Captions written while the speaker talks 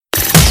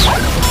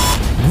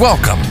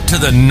Welcome to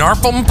the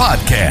NARPM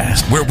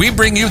Podcast, where we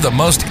bring you the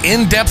most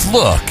in-depth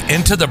look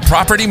into the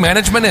property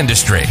management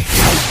industry.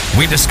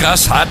 We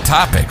discuss hot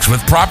topics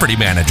with property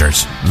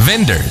managers,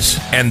 vendors,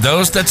 and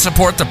those that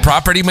support the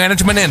property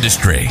management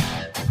industry.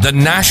 The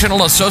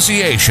National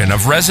Association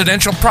of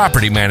Residential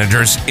Property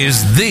Managers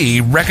is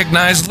the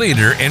recognized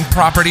leader in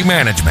property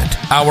management.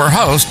 Our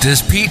host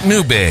is Pete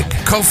Newbig,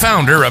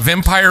 co-founder of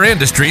Empire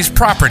Industries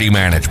Property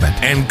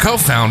Management and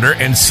co-founder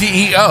and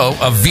CEO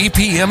of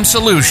VPM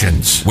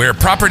Solutions, where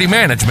property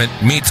management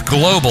meets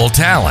global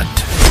talent.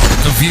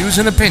 The views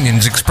and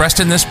opinions expressed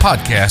in this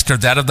podcast are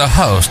that of the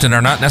host and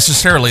are not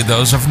necessarily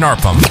those of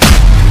NARPM.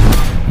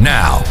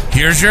 Now,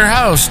 here's your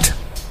host,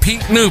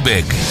 Pete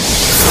Newbig.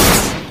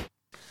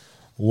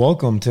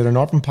 Welcome to the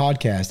NARPM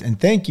Podcast, and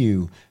thank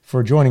you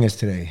for joining us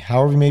today.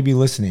 However you may be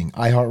listening,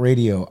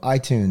 iHeartRadio,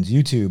 iTunes,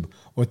 YouTube,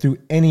 or through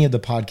any of the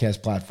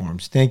podcast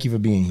platforms, thank you for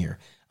being here.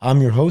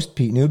 I'm your host,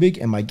 Pete Newbig,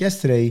 and my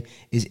guest today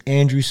is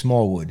Andrew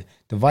Smallwood,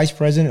 the Vice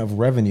President of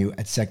Revenue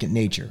at Second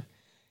Nature.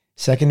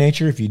 Second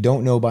Nature, if you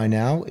don't know by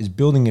now, is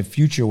building a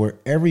future where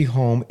every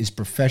home is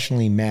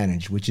professionally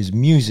managed, which is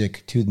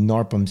music to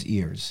NARPM's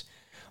ears.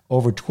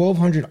 Over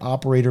 1,200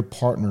 operator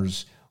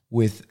partners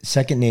with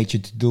Second Nature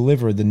to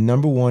deliver the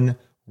number one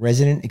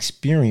resident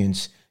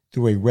experience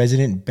through a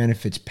resident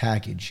benefits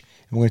package.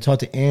 And we're going to talk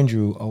to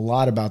Andrew a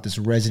lot about this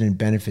resident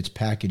benefits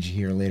package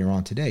here later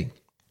on today.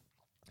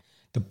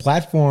 The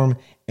platform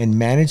and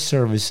managed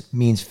service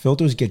means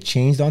filters get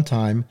changed on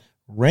time,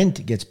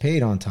 rent gets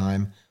paid on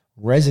time,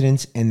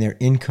 residents and their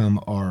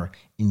income are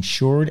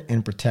insured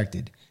and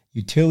protected,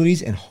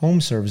 utilities and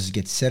home services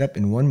get set up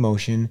in one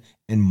motion,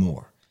 and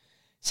more.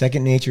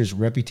 Second Nature's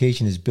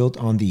reputation is built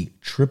on the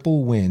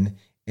triple win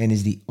and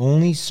is the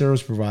only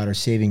service provider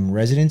saving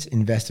residents,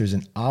 investors,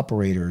 and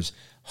operators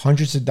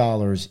hundreds of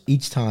dollars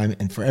each time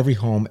and for every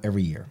home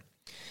every year.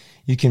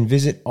 You can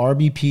visit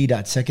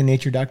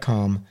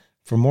rbp.secondnature.com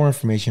for more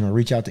information or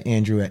reach out to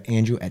Andrew at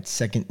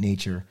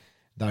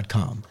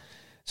secondnature.com.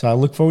 So I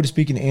look forward to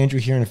speaking to Andrew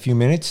here in a few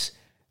minutes.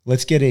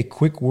 Let's get a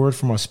quick word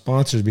from our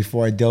sponsors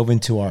before I delve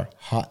into our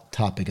hot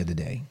topic of the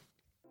day.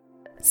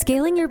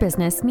 Scaling your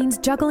business means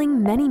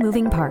juggling many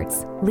moving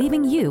parts,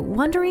 leaving you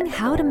wondering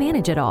how to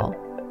manage it all.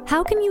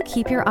 How can you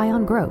keep your eye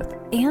on growth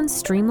and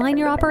streamline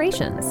your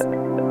operations?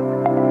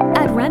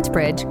 At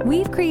RentBridge,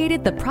 we've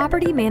created the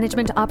Property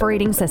Management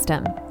Operating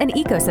System, an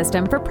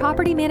ecosystem for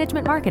property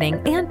management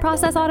marketing and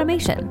process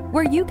automation,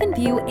 where you can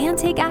view and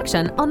take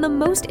action on the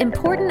most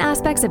important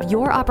aspects of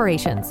your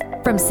operations,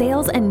 from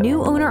sales and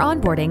new owner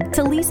onboarding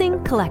to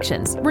leasing,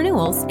 collections,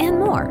 renewals, and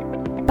more.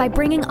 By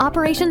bringing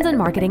operations and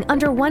marketing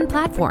under one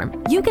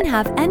platform, you can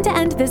have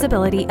end-to-end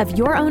visibility of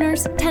your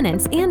owners,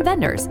 tenants, and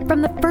vendors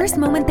from the first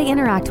moment they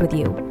interact with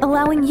you,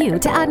 allowing you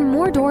to add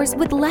more doors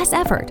with less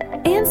effort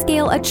and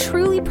scale a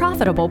truly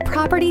profitable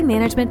property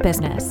management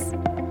business.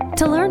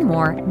 To learn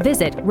more,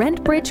 visit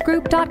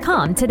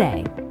rentbridgegroup.com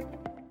today.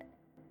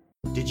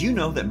 Did you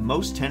know that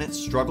most tenants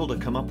struggle to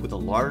come up with a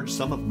large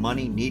sum of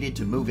money needed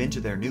to move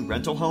into their new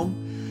rental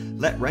home?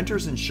 Let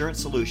Renters Insurance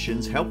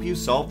Solutions help you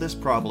solve this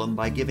problem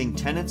by giving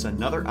tenants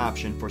another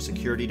option for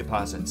security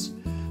deposits.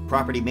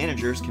 Property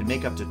managers can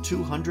make up to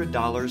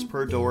 $200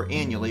 per door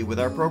annually with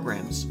our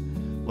programs.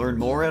 Learn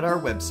more at our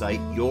website,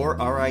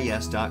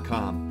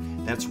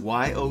 yourris.com. That's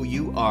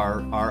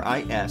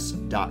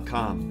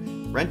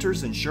yourris.com.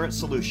 Renters Insurance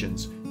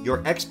Solutions,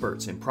 your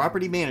experts in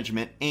property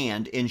management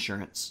and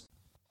insurance.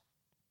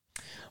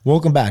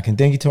 Welcome back, and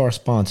thank you to our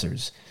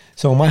sponsors.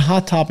 So my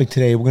hot topic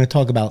today, we're going to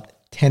talk about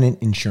tenant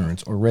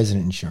insurance or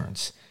resident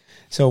insurance.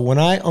 So when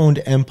I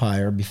owned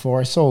Empire, before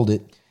I sold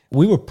it,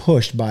 we were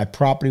pushed by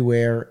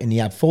Propertyware and the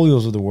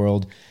AppFolios of the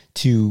world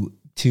to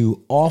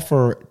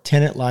offer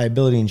tenant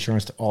liability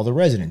insurance to all the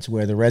residents,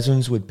 where the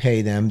residents would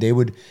pay them. They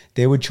would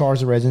charge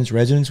the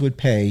residents would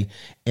pay,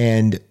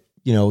 and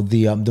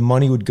the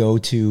money would go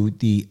to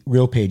the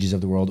Real Pages of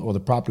the world or the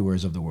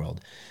Propertywares of the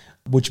world,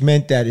 which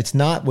meant that it's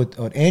not what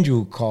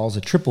Andrew calls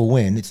a triple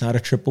win. It's not a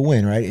triple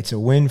win, right? It's a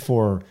win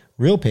for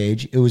Real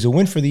Page. It was a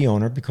win for the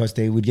owner because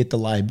they would get the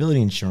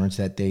liability insurance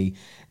that they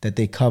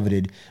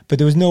coveted, but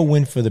there was no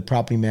win for the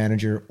property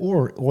manager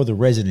or the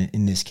resident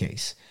in this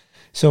case.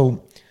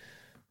 So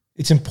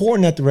it's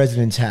important that the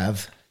residents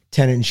have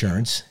tenant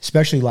insurance,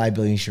 especially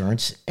liability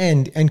insurance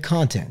and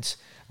contents,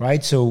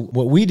 right? So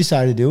what we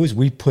decided to do is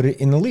we put it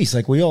in the lease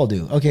like we all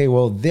do. Okay,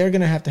 well, they're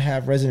going to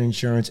have resident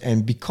insurance,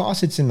 and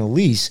because it's in the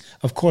lease,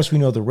 of course we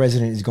know the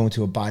resident is going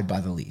to abide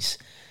by the lease.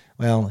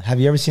 Well,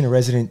 have you ever seen a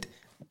resident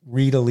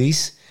read a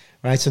lease?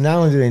 Right, so not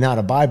only do they not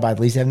abide by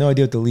the lease, they have no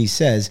idea what the lease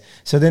says.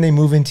 So then they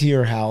move into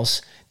your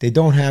house. They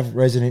don't have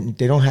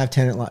tenant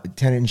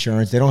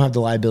insurance. They don't have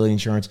the liability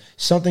insurance.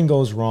 Something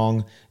goes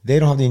wrong. They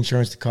don't have the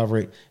insurance to cover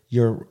it.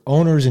 Your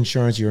owner's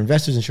insurance, your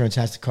investor's insurance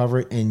has to cover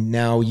it, and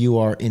now you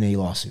are in a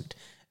lawsuit.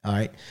 All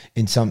right,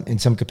 in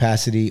some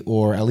capacity,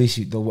 or at least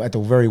at the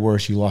very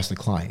worst, you lost the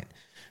client.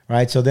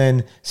 Right, so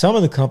then some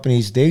of the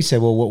companies, they say,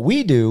 well, what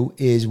we do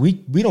is we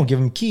don't give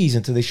them keys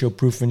until they show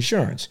proof of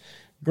insurance.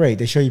 Great.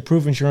 They show you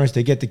proof of insurance,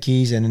 they get the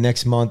keys, and the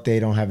next month they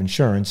don't have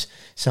insurance.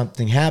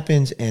 Something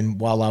happens, and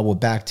voila, we're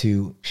back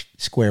to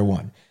square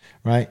one,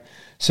 right?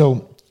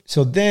 So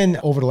then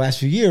over the last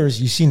few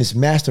years, you've seen this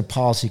master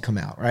policy come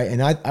out, right?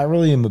 And I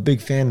really am a big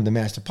fan of the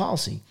master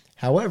policy.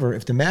 However,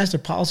 if the master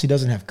policy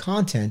doesn't have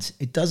contents,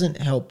 it doesn't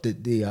help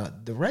the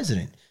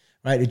resident,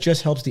 right? It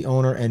just helps the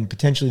owner and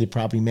potentially the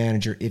property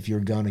manager if you're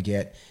going to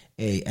get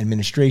an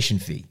administration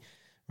fee,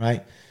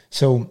 right?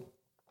 So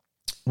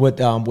what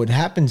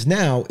happens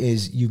now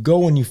is you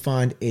go and you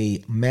find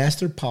a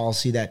master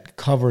policy that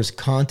covers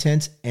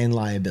contents and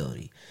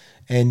liability.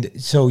 And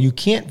so you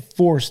can't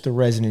force the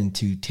resident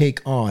to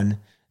take on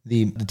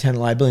the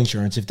tenant liability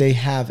insurance if they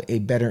have a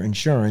better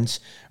insurance.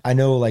 I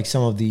know like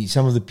some of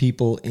the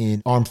people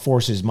in armed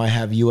forces might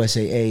have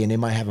USAA and they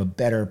might have a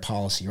better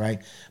policy,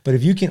 right? But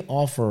if you can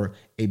offer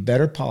a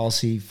better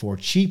policy for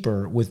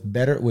cheaper with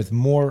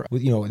more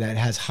that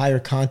has higher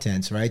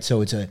contents, right?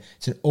 So it's an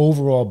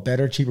overall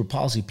better, cheaper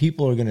policy,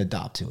 people are going to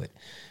adopt to it,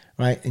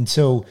 right? And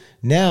so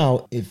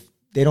now if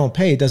they don't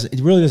pay, it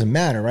really doesn't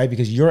matter, right?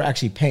 Because you're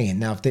actually paying.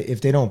 Now,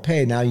 if they don't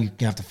pay, now you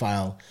have to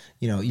file,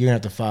 you're going to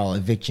have to file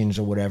evictions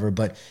or whatever.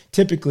 But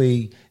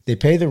typically they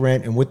pay the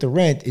rent, and with the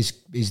rent is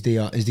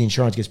the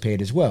insurance gets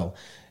paid as well.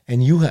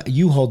 And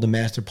you hold the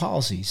master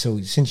policy. So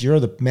since you're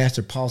the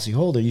master policy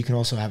holder, you can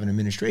also have an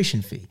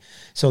administration fee.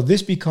 So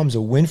this becomes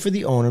a win for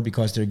the owner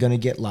because they're going to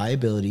get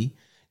liability.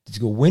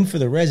 It's a win for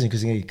the resident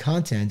because they're going to get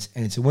contents,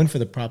 and it's a win for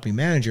the property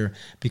manager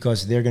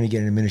because they're going to get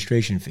an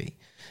administration fee.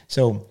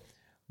 So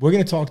we're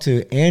going to talk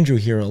to Andrew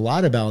here a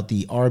lot about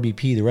the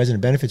RBP, the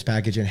resident benefits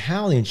package, and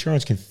how the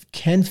insurance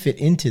can fit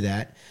into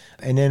that.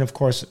 And then, of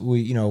course,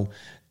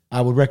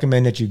 I would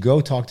recommend that you go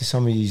talk to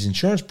some of these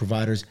insurance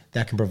providers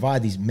that can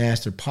provide these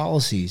master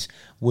policies,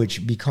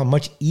 which become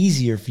much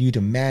easier for you to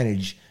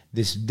manage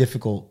this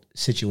difficult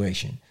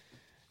situation.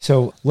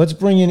 So let's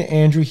bring in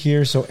Andrew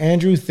here. So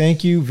Andrew,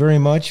 thank you very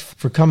much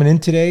for coming in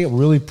today. I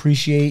really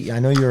appreciate, I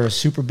know you're a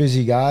super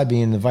busy guy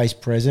being the vice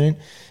president.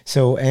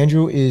 So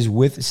Andrew is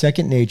with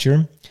Second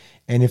Nature.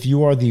 And if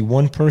you are the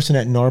one person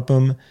at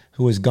NARPM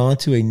who has gone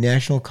to a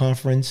national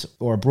conference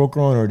or a broker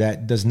owner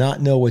that does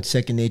not know what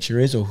Second Nature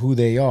is or who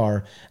they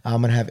are,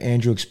 I'm going to have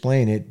Andrew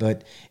explain it.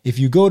 But if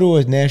you go to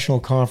a national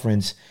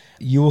conference,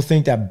 you will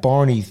think that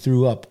Barney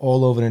threw up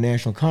all over the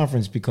national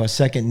conference because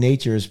Second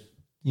Nature is,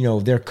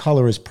 their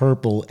color is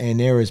purple and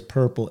there is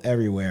purple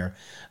everywhere.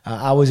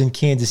 I was in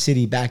Kansas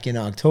City back in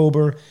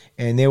October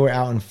and they were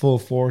out in full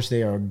force.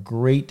 They are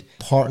great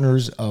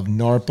partners of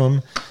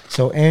NARPM.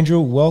 So Andrew,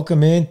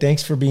 welcome in.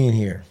 Thanks for being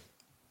here.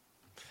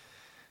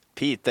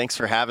 Pete, thanks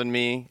for having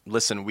me.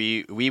 Listen,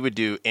 we would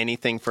do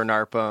anything for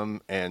NARPM,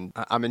 and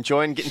I'm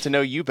enjoying getting to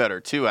know you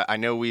better too. I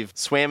know we've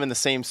swam in the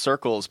same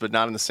circles, but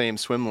not in the same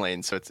swim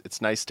lane. So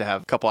it's nice to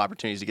have a couple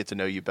opportunities to get to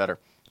know you better.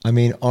 I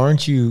mean,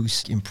 aren't you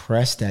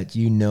impressed that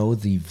you know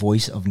the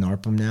voice of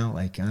NARPM now?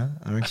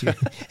 Aren't you?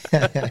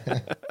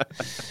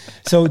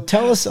 So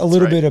tell us a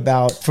little bit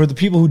about, for the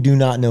people who do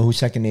not know who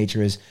Second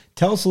Nature is,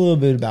 tell us a little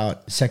bit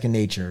about Second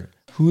Nature,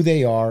 who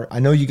they are. I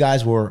know you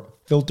guys were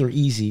Filter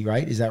Easy,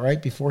 right? Is that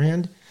right,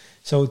 beforehand?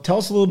 So tell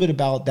us a little bit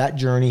about that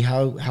journey,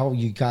 how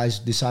you guys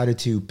decided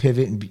to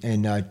pivot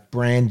and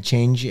brand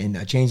change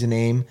and change the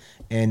name,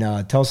 and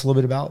tell us a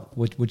little bit about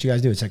what you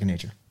guys do at Second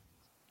Nature.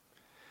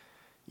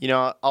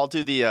 I'll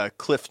do the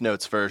Cliff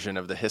Notes version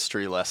of the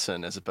history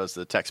lesson as opposed to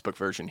the textbook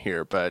version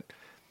here. But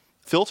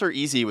Filter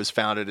Easy was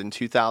founded in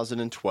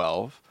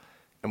 2012,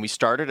 and we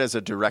started as a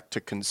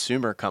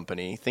direct-to-consumer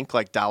company. Think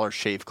like Dollar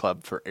Shave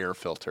Club for air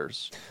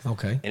filters.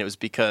 Okay. And it was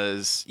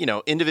because,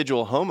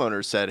 individual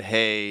homeowners said,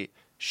 hey,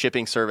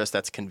 shipping service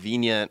that's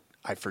convenient.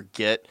 I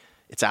forget.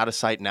 It's out of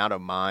sight and out of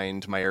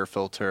mind, my air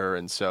filter.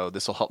 And so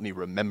this will help me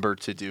remember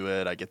to do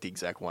it. I get the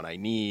exact one I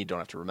need. Don't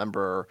have to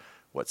remember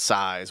what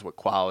size, what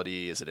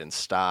quality, is it in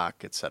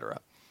stock, et cetera.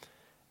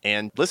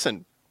 And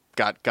listen,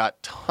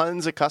 got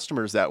tons of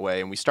customers that way.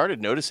 And we started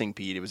noticing,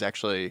 Pete, it was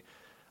actually,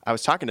 I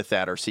was talking to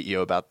Thad, our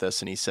CEO, about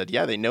this, and he said,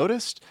 yeah, they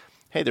noticed,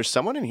 hey, there's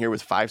someone in here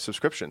with 5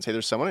 subscriptions. Hey,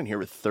 there's someone in here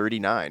with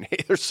 39. Hey,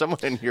 there's someone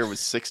in here with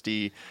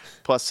 60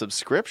 plus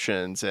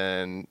subscriptions.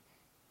 And,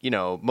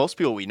 most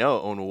people we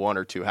know own 1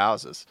 or 2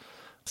 houses.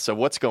 So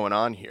what's going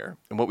on here?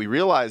 And what we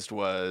realized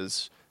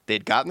was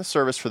they'd gotten the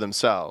service for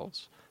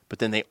themselves, but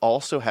then they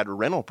also had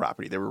rental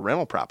property. They were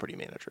rental property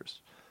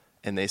managers.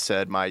 And they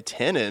said, my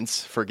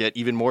tenants forget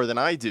even more than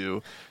I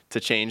do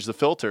to change the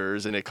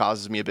filters, and it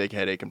causes me a big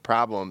headache and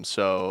problem.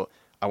 So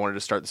I wanted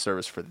to start the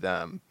service for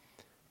them.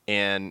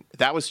 And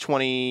that was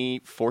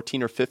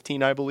 2014 or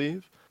 15, I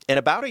believe. And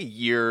about a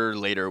year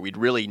later, we'd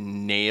really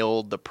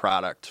nailed the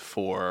product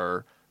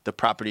for the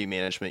property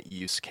management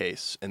use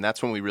case. And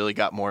that's when we really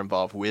got more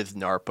involved with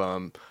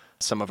NARPM.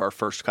 Some of our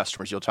first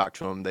customers, you'll talk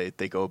to them,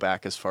 they go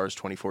back as far as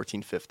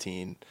 2014,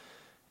 15.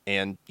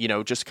 And,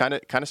 just kind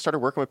of started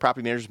working with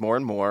property managers more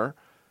and more.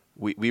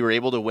 We were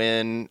able to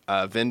win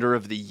Vendor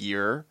of the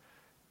Year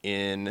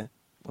in,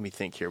 let me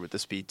think here, would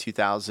this be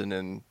 2000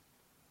 and...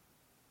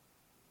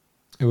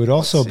 It would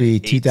also be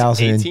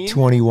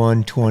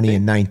 2021, 20,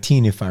 and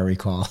 19, if I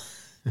recall.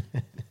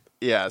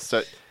 Yeah,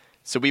 so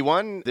So we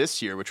won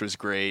this year, which was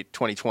great,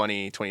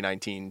 2020,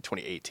 2019,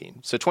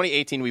 2018. So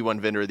 2018, we won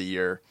Vendor of the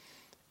Year.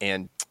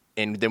 And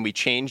then we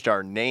changed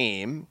our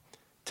name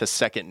to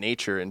Second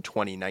Nature in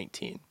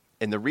 2019.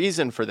 And the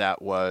reason for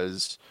that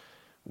was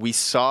we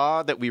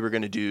saw that we were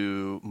going to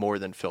do more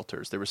than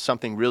filters. There was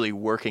something really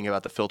working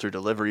about the filter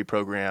delivery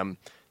program.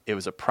 It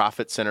was a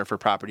profit center for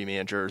property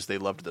managers. They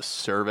loved the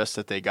service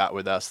that they got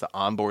with us, the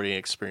onboarding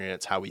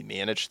experience, how we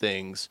manage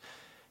things.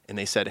 And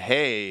they said,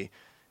 hey,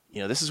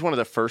 this is one of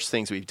the first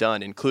things we've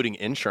done, including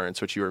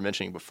insurance, which you were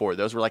mentioning before.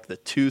 Those were like the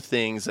two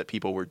things that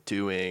people were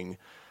doing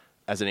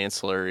as an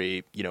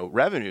ancillary,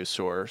 revenue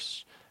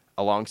source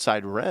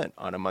alongside rent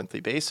on a monthly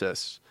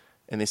basis.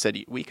 And they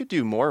said, we could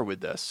do more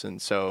with this.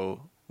 And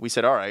so we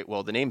said, all right,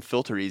 well, the name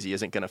Filter Easy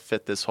isn't going to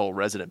fit this whole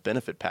resident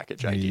benefit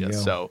package idea.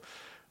 So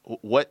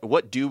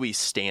what do we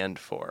stand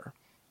for?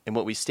 And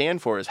what we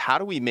stand for is, how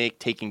do we make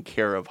taking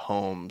care of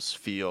homes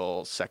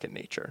feel second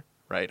nature,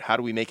 right? How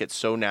do we make it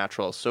so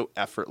natural, so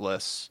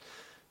effortless,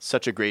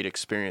 such a great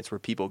experience where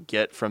people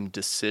get from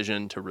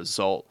decision to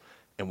result,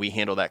 and we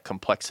handle that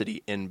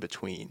complexity in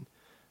between?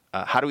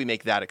 How do we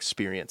make that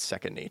experience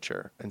second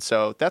nature? And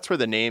so that's where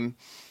the name,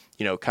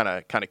 kind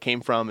of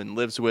came from and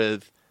lives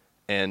with.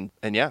 And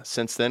yeah,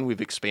 since then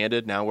we've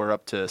expanded. Now we're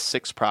up to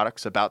 6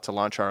 products, about to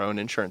launch our own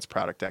insurance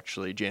product,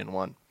 actually, Jan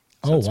 1.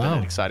 So it's been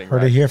an exciting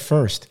Heard ride. it here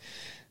first.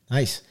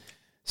 Nice.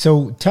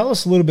 So tell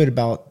us a little bit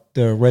about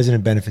the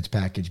resident benefits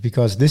package,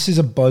 because this is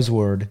a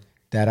buzzword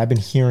that I've been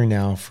hearing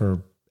now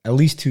for at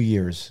least 2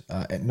 years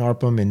at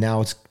NARPM, and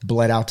now it's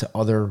bled out to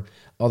other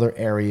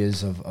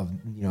areas of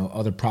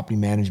other property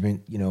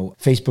management,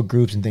 Facebook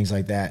groups and things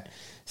like that.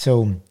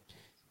 So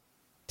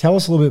tell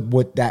us a little bit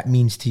what that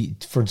means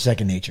for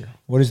Second Nature.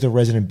 What does the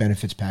resident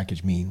benefits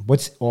package mean?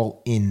 What's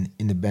all in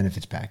the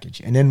benefits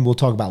package? And then we'll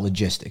talk about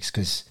logistics,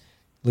 because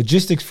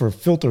logistics for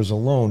filters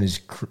alone is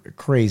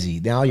crazy.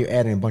 Now you're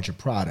adding a bunch of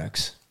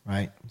products,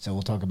 right? So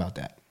we'll talk about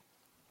that.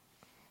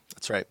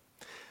 That's right.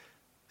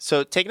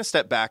 So taking a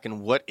step back,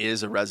 and what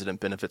is a resident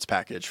benefits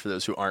package for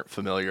those who aren't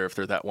familiar, if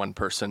they're that one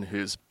person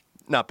who's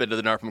not been to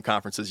the NARPM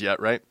conferences yet,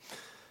 right?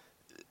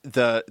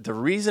 The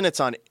reason it's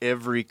on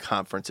every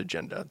conference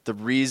agenda, the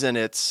reason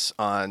it's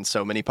on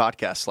so many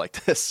podcasts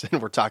like this,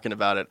 and we're talking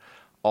about it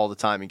all the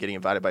time and getting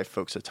invited by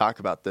folks to talk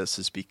about this,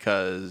 is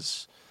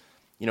because,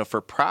 for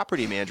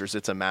property managers,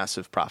 it's a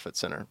massive profit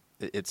center.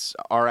 It's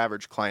our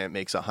average client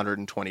makes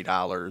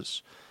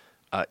 $120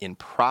 in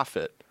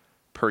profit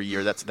per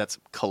year. That's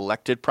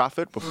collected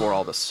profit before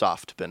all the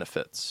soft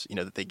benefits,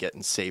 that they get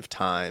in save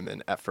time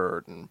and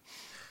effort and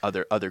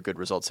other good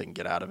results they can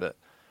get out of it.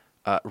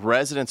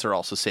 Residents are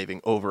also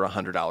saving over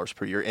 $100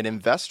 per year, and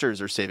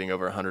investors are saving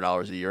over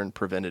 $100 a year in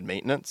prevented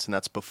maintenance, and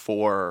that's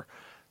before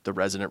the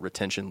resident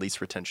retention, lease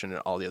retention,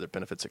 and all the other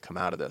benefits that come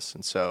out of this.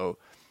 And so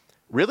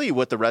really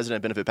what the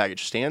resident benefit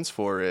package stands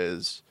for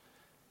is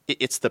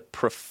it's the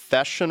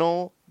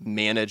professional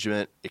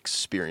management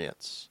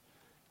experience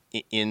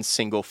in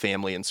single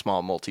family and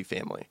small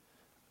multifamily.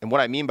 And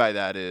what I mean by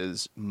that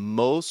is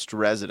most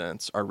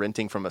residents are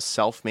renting from a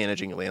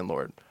self-managing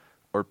landlord,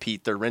 or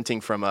Pete, they're renting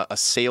from a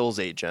sales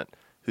agent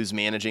who's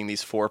managing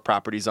these 4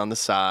 properties on the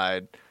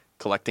side,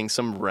 collecting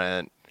some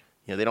rent.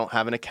 They don't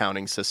have an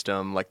accounting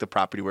system like the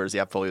PropertyWares, the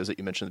AppFolios that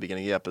you mentioned at the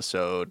beginning of the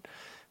episode.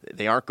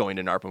 They aren't going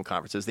to NARPM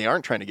conferences. They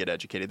aren't trying to get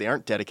educated. They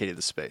aren't dedicated to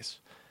the space.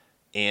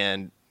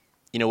 And,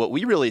 what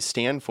we really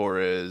stand for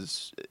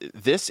is,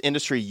 this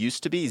industry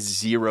used to be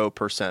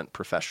 0%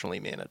 professionally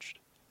managed.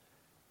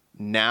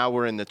 Now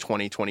we're in the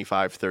 20,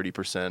 25,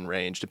 30%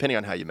 range, depending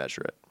on how you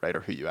measure it, right,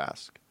 or who you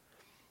ask.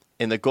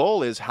 And the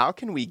goal is, how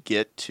can we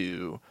get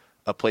to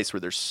a place where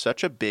there's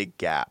such a big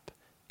gap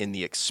in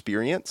the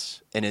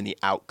experience and in the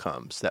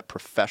outcomes that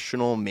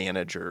professional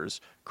managers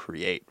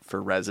create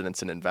for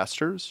residents and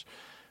investors,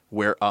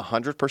 where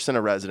 100%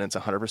 of residents,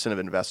 100% of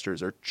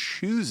investors are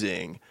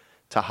choosing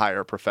to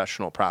hire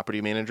professional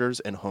property managers,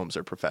 and homes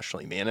are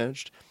professionally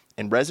managed.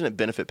 And resident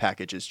benefit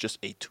package is just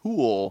a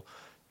tool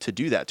to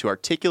do that, to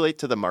articulate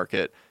to the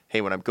market, hey,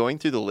 when I'm going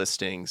through the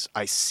listings,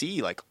 I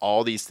see like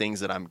all these things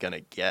that I'm going to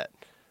get,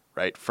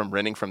 right, from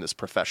renting from this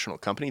professional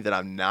company that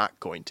I'm not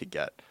going to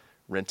get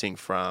renting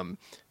from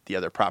the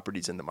other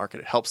properties in the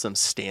market. It helps them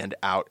stand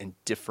out and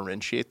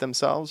differentiate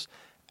themselves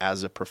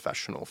as a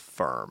professional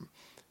firm.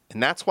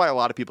 And that's why a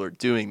lot of people are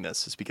doing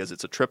this, is because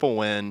it's a triple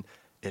win.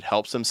 It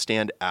helps them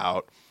stand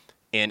out.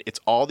 And it's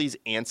all these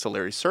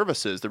ancillary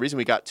services. The reason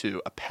we got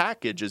to a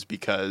package is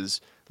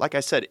because, like I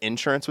said,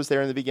 insurance was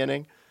there in the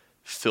beginning.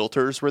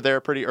 Filters were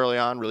there pretty early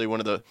on, really one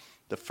of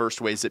the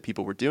first ways that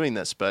people were doing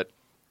this. But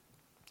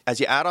as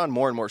you add on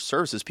more and more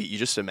services, Pete, you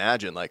just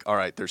imagine like, all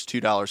right, there's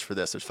 $2 for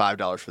this, there's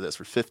 $5 for this,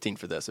 there's $15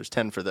 for this, there's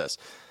 $10 for this.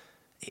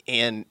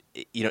 And,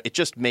 it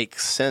just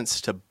makes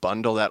sense to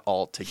bundle that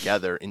all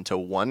together into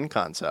one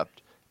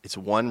concept. It's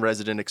one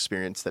resident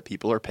experience that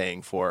people are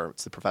paying for.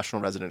 It's the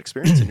professional resident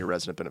experience in your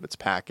resident benefits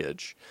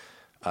package.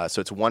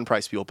 So it's one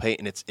price people pay,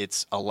 and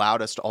it's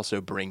allowed us to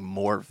also bring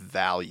more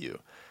value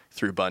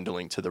through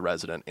bundling to the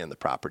resident and the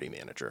property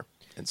manager.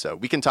 And so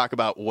we can talk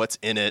about what's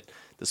in it,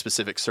 the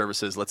specific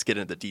services. Let's get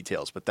into the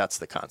details, but that's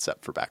the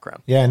concept for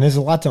background. Yeah, and there's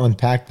a lot to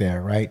unpack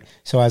there, right?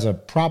 So as a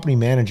property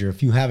manager,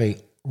 if you have a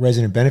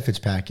resident benefits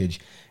package,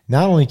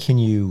 not only can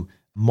you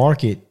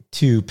market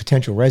to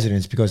potential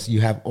residents because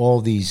you have all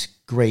these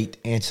great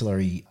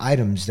ancillary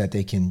items that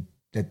they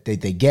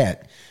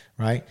get,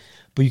 right?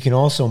 But you can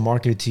also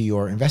market it to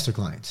your investor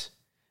clients,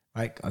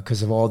 right?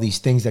 Because of all these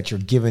things that you're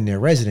giving their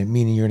resident,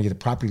 meaning you're going to get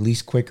the property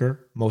leased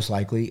quicker, most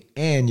likely,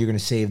 and you're going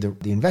to save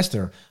the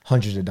investor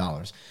hundreds of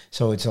dollars.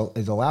 So it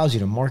allows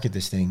you to market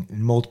this thing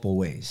in multiple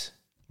ways,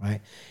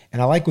 right?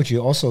 And I like what you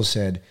also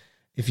said.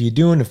 If you're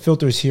doing the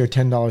filters here,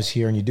 $10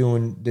 here, and you're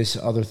doing this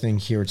other thing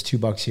here, it's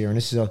 $2 here, and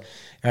this is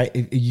right,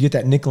 you get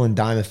that nickel and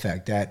dime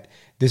effect that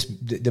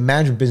the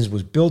management business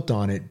was built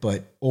on it,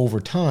 but over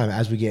time,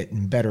 as we get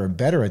better and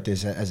better at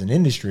this as an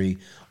industry,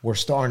 we're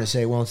starting to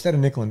say, well, instead of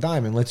nickel and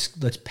diamond, let's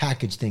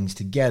package things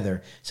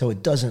together so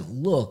it doesn't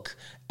look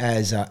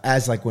as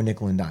like we're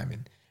nickel and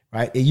diamond,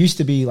 right? It used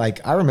to be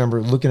like, I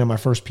remember looking at my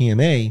first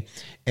PMA,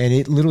 and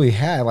it literally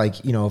had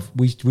like, if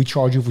we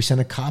charge you if we send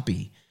a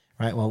copy.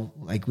 Right. Well,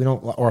 like we don't,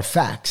 or a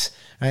fax.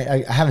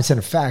 Right? I haven't sent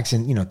a fax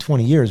in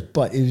 20 years,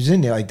 but it was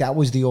in there. Like that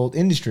was the old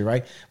industry,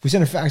 right? If we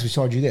send a fax, we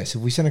charge you this.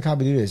 If we send a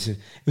copy, do this. It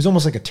was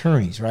almost like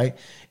attorneys, right?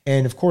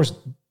 And of course,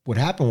 what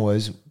happened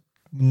was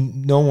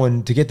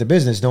to get the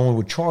business, no one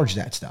would charge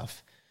that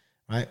stuff,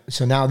 right?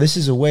 So now this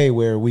is a way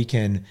where we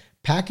can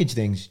package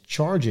things,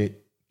 charge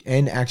it,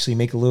 and actually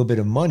make a little bit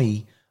of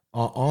money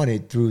on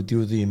it through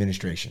the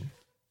administration.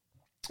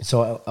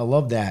 So I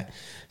love that.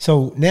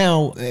 So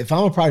now if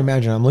I'm a property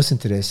manager and I'm listening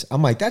to this,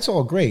 I'm like, that's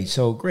all great.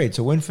 So great.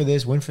 So win for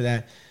this, win for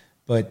that.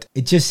 But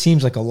it just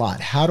seems like a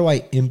lot. How do I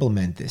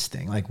implement this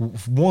thing? Like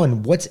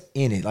one, what's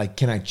in it? Like,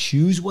 can I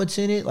choose what's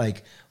in it?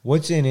 Like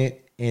what's in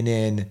it? And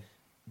then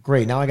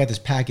great. Now I got this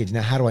package.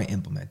 Now how do I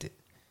implement it?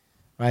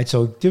 Right.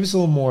 So give us a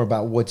little more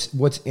about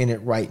what's in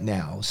it right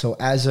now. So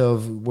as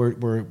of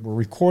we're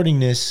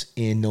recording this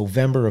in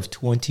November of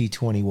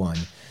 2021.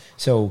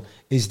 So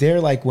is there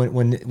like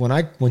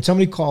when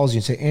somebody calls you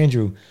and say,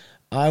 Andrew,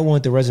 I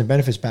want the resident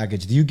benefits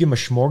package, do you give them a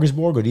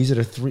smorgasbord, or these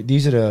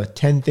are the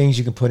 10 things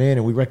you can put in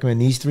and we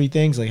recommend these 3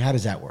 things? Like, how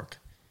does that work?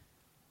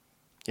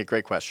 Yeah,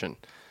 great question.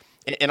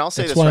 And I'll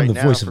say That's this why right I'm the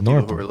now voice for of people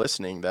Northbrook. who are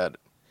listening that,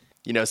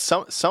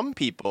 some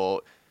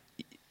people,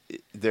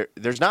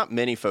 there's not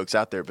many folks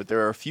out there, but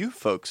there are a few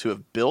folks who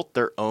have built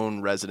their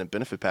own resident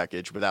benefit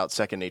package without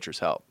Second Nature's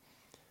help.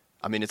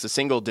 I mean, it's a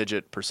single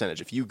digit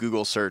percentage. If you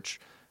Google search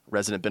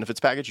resident benefits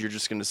package, you're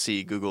just going to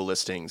see Google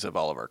listings of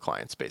all of our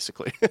clients,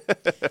 basically,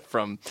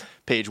 from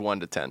page 1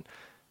 to 10.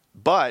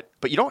 But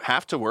you don't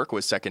have to work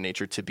with Second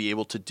Nature to be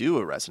able to do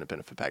a resident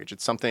benefit package.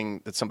 It's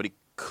something that somebody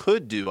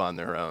could do on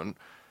their own.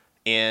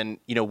 And,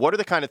 what are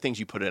the kind of things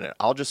you put in it?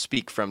 I'll just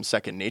speak from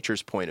Second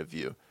Nature's point of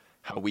view,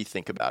 how we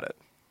think about it.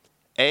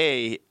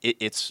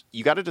 It's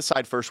you got to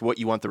decide first what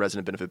you want the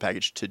resident benefit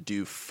package to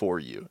do for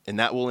you, and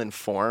that will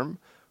inform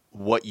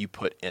what you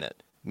put in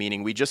it.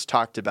 Meaning we just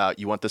talked about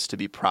you want this to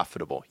be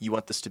profitable. You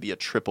want this to be a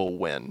triple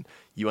win.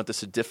 You want this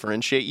to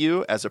differentiate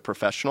you as a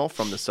professional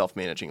from the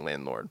self-managing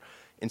landlord.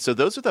 And so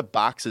those are the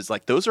boxes,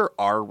 like those are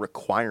our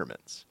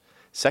requirements.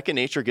 Second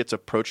Nature gets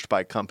approached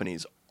by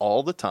companies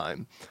all the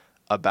time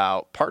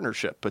about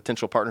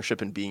potential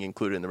partnership and being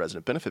included in the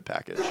resident benefit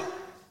package.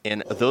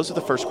 And those are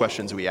the first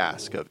questions we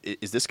ask of,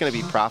 is this going to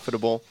be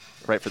profitable,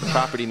 right, for the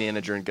property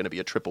manager and going to be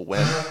a triple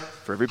win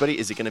for everybody?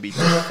 Is it going to be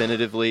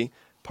definitively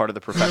part of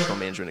the professional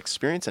management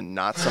experience and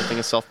not something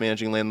a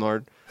self-managing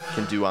landlord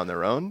can do on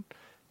their own?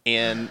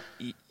 And,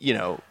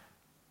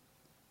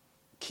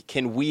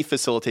 can we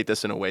facilitate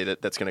this in a way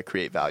that's going to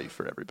create value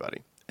for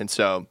everybody? And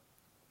so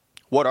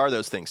what are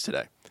those things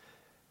today?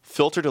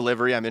 Filter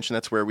delivery, I mentioned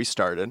that's where we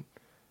started.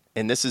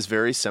 And this is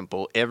very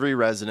simple. Every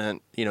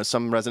resident,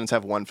 some residents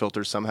have 1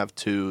 filter, some have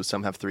 2,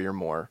 some have 3 or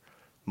more.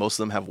 Most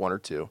of them have 1 or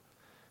 2.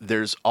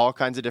 There's all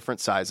kinds of different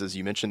sizes.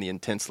 You mentioned the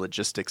intense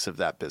logistics of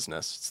that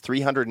business. It's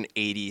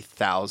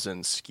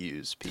 380,000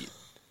 SKUs, Pete,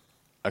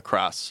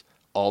 across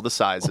all the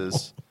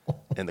sizes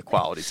and the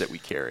qualities that we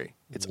carry.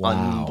 It's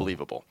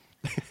unbelievable.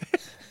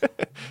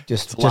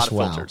 Just a lot of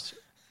wow. filters.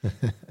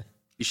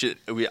 You should.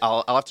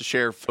 I'll have to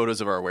share photos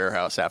of our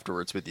warehouse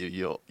afterwards with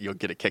you. You'll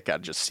get a kick out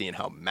of just seeing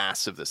how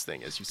massive this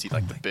thing is. You see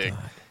like the big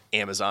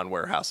Amazon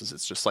warehouses.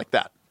 It's just like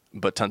that,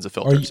 but tons of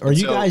filters. Are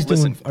you guys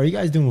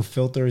doing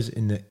filters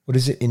in the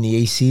in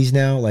the ACs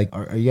now? Like,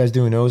 are you guys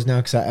doing those now?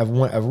 Because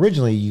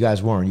originally you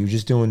guys weren't. You were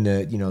just doing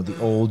the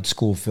old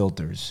school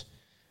filters.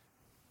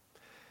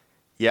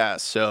 Yeah.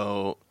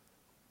 So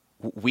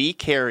we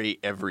carry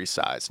every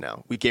size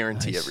now. We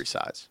guarantee every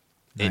size.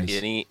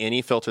 Nice.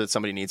 Any filter that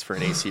somebody needs for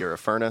an AC or a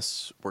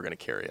furnace, we're going to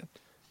carry it,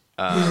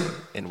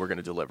 and we're going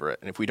to deliver it.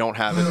 And if we don't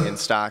have it in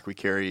stock, we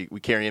carry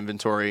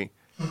inventory,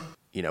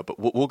 but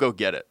we'll go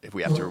get it if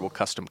we have to, or we'll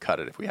custom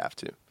cut it if we have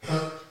to.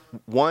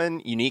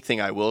 One unique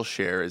thing I will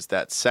share is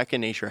that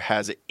Second Nature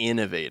has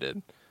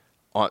innovated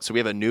so we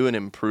have a new and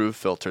improved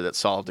filter that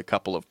solved a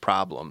couple of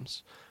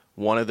problems.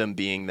 One of them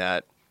being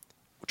that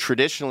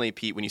traditionally,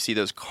 Pete, when you see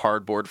those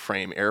cardboard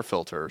frame air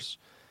filters,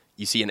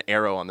 you see an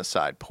arrow on the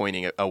side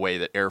pointing a way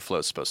that airflow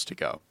is supposed to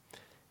go.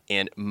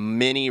 And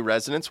many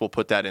residents will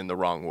put that in the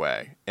wrong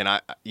way. And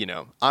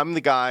I'm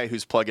the guy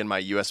who's plugging my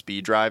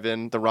USB drive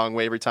in the wrong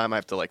way every time. I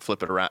have to like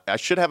flip it around. I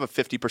should have a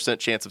 50%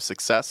 chance of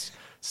success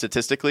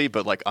statistically,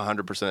 but like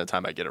 100% of the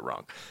time I get it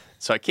wrong.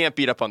 So I can't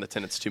beat up on the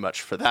tenants too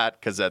much for that,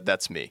 because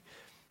that's me.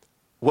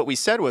 What we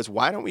said was,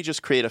 why don't we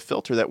just create a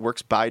filter that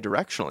works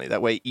bi-directionally?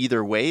 That way,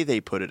 either way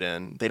they put it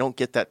in, they don't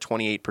get that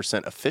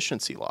 28%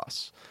 efficiency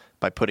loss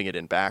by putting it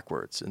in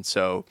backwards. And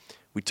so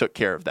we took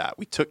care of that.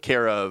 We took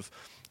care of,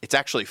 it's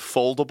actually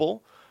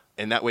foldable,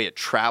 and that way it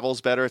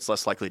travels better. It's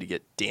less likely to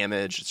get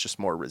damaged. It's just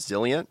more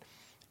resilient.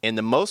 And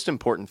the most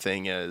important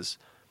thing is,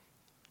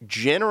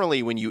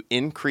 generally when you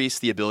increase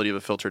the ability of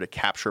a filter to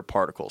capture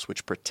particles,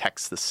 which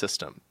protects the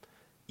system,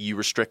 you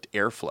restrict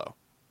airflow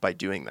by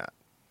doing that.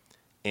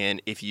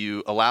 And if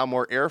you allow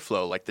more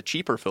airflow, like the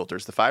cheaper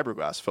filters, the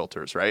fiberglass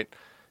filters, right?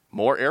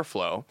 More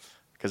airflow,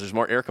 because there's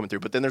more air coming through.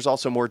 But then there's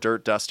also more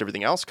dirt, dust,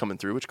 everything else coming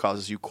through, which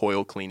causes you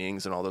coil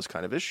cleanings and all those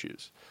kind of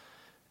issues.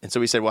 And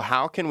so we said, well,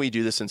 how can we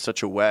do this in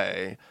such a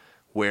way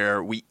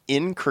where we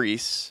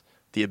increase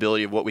the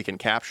ability of what we can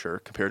capture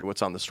compared to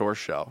what's on the store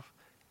shelf,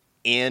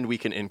 and we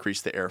can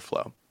increase the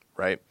airflow,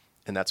 right?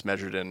 And that's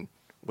measured in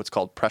what's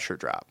called pressure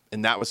drop.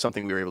 And that was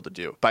something we were able to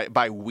do.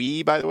 By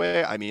we, by the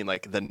way, I mean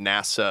like the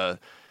NASA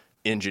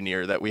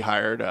engineer that we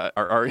hired,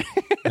 our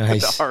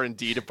Nice. the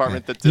R&D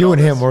department that did You all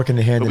and him this. working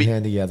hand in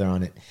hand together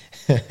on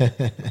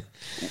it.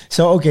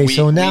 So, okay, We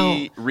now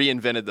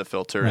reinvented the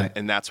filter, Right.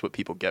 and that's what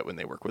people get when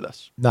they work with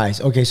us.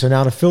 nice. Okay, so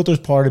now the filter's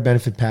part of the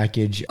benefit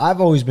package. I've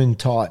always been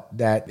taught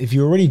that if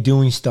you're already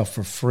doing stuff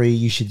for free,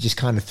 you should just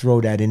kind of throw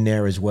that in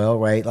there as well,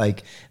 right?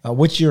 Like,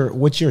 what's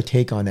your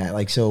take on that?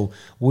 Like, so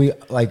we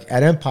like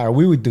at Empire,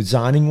 we were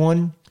designing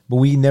one, but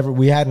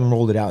we hadn't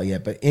rolled it out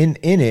yet. But in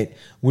it,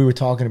 we were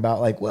talking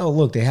about like, well,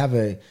 look, they have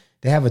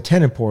a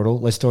tenant portal.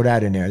 Let's throw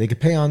that in there. They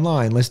could pay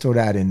online. Let's throw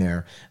that in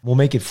there. We'll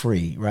make it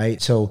free,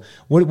 right? So,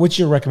 what's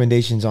your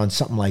recommendations on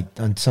something like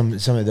on some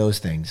of those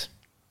things?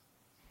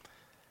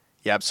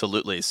 Yeah,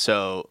 absolutely.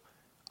 So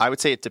I would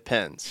say it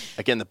depends.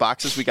 Again, the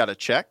boxes we got to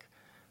check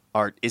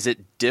are, is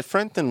it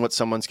different than what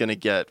someone's going to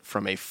get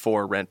from a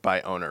for rent by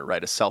owner,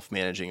 right? A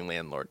self-managing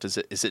landlord.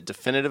 Is it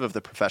definitive of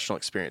the professional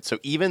experience? So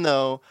even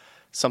though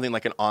something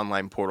like an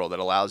online portal that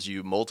allows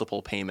you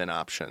multiple payment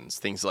options,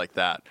 things like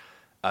that,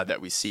 that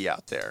we see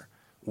out there,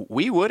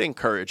 we would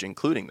encourage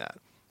including that.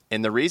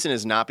 And the reason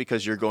is not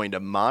because you're going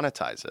to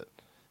monetize it.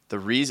 The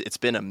reason it's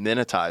been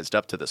amenitized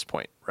up to this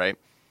point, right?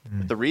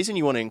 The reason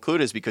you want to include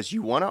is because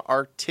you want to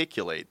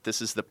articulate this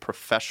is the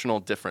professional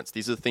difference.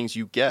 These are the things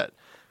you get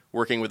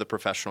working with a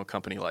professional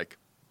company like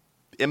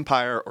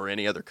Empire or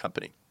any other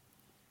company.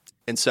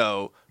 And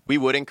so we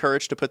would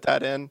encourage to put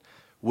that in.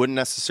 Wouldn't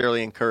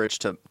necessarily encourage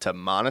to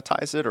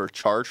monetize it or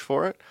charge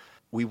for it.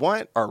 We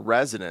want our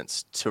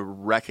residents to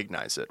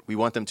recognize it. We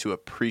want them to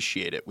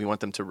appreciate it. We want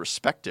them to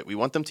respect it. We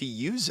want them to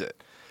use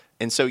it.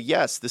 And so,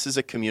 yes, this is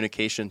a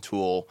communication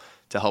tool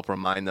to help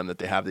remind them that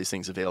they have these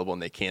things available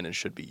and they can and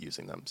should be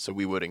using them. So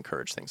we would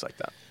encourage things like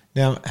that.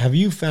 Now, have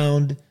you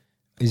found,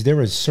 is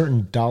there a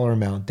certain dollar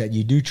amount that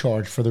you do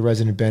charge for the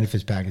resident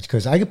benefits package?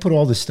 Because I could put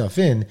all this stuff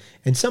in,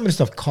 and some of the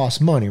stuff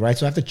costs money, right?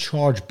 So I have to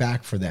charge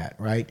back for that,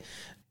 right?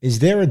 Is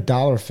there a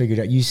dollar figure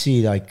that you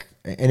see, like,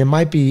 and it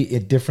might be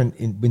in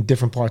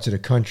different parts of the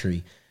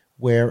country,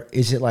 where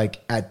is it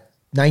like at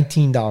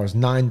 $19, $9,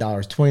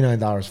 $29,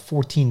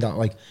 $14,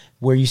 like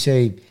where you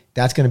say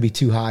that's going to be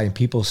too high and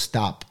people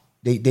stop.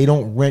 They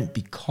don't rent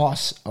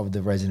because of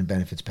the resident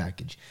benefits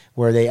package,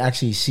 where they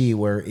actually see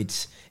where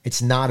it's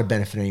not a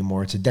benefit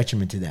anymore. It's a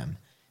detriment to them.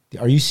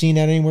 Are you seeing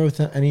that anywhere with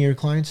any of your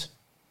clients?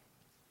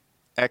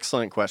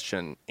 Excellent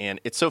question. And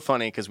it's so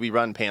funny because we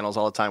run panels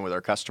all the time with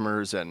our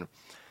customers, and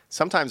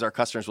sometimes our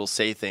customers will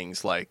say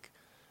things like,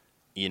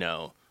 you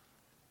know,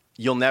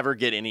 you'll never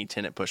get any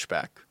tenant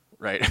pushback,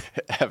 right?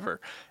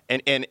 Ever.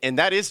 And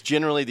that is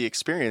generally the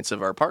experience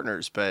of our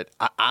partners, but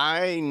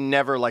I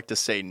never like to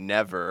say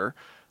never.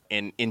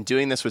 And in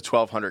doing this with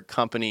 1,200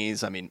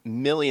 companies, I mean,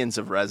 millions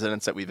of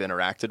residents that we've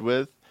interacted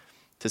with,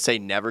 to say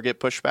never get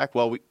pushback,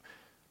 well,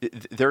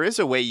 there is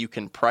a way you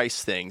can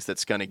price things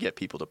that's going to get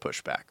people to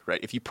push back,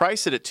 right? If you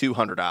price it at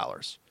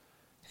 $200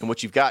 and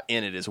what you've got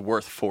in it is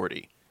worth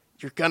 $40,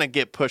 you're going to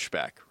get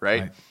pushback,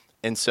 right?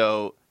 And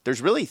so there's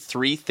really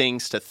three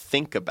things to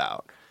think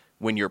about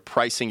when you're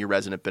pricing your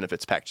resident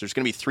benefits package. There's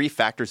going to be three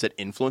factors that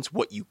influence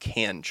what you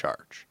can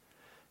charge.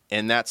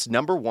 And that's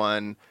number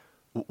one,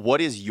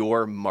 what is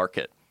your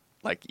market?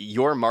 Like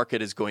your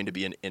market is going to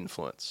be an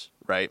influence,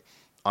 right?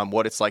 On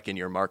what it's like in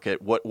your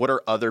market. What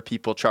are other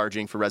people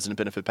charging for resident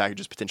benefit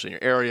packages potentially in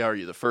your area? Are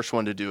you the first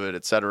one to do it,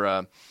 et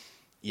cetera?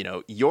 You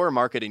know, your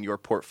market and your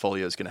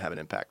portfolio is going to have an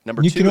impact.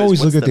 Number two, you can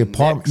always look at the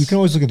apartment. You can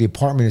always look at the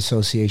apartment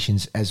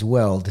associations as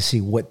well to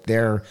see what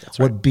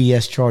what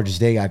BS charges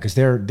they got, because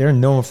they're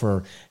known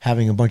for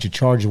having a bunch of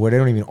charges where they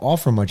don't even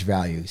offer much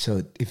value.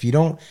 So if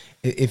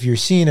you're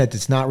seeing that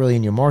it's not really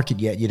in your market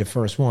yet, you're the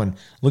first one.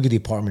 Look at the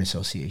apartment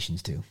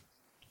associations too.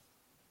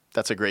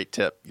 That's a great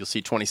tip. You'll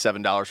see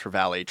 $27 for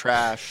valet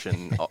trash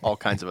and all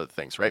kinds of other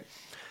things, right?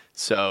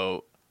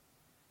 So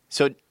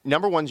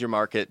number one's your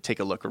market. Take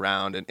a look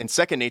around. And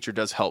Second Nature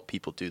does help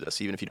people do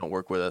this. Even if you don't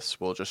work with us,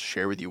 we'll just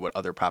share with you what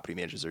other property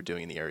managers are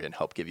doing in the area and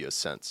help give you a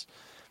sense.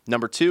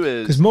 Number two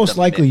is... Because most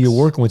likely you're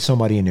working with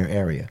somebody in their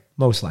area.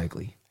 Most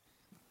likely.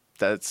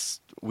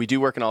 We do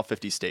work in all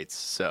 50 states.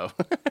 So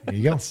there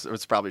you go.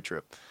 It's probably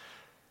true.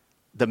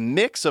 The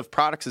mix of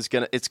products is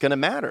going to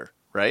matter,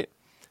 right?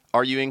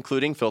 Are you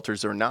including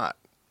filters or not,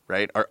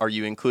 right? Are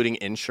you including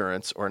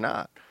insurance or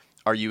not?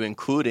 Are you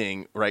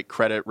including, right,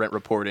 credit, rent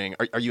reporting?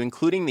 Are you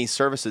including these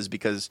services?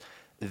 Because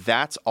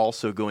that's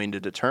also going to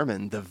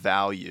determine the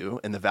value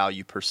and the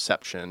value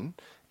perception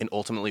and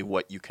ultimately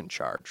what you can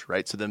charge,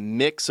 right? So the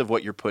mix of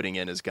what you're putting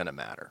in is going to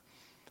matter.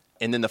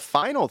 And then the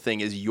final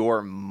thing is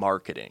your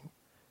marketing,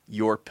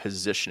 your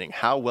positioning.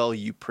 How well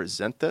you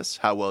present this,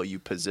 how well you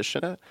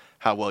position it,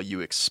 how well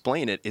you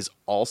explain it is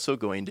also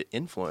going to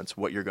influence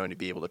what you're going to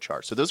be able to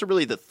charge. So those are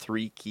really the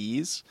three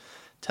keys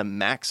to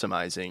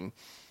maximizing,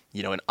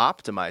 and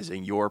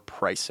optimizing your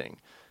pricing,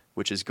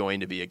 which is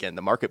going to be, again,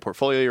 the market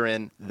portfolio you're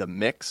in, the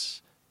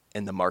mix,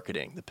 and the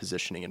marketing, the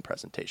positioning and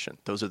presentation.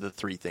 Those are the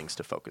three things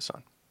to focus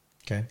on.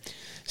 Okay.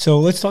 So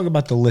let's talk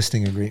about the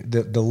listing agreement,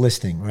 the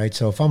listing, right?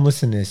 So if I'm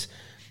listing this,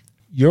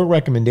 your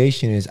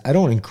recommendation is I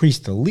don't increase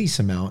the lease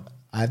amount.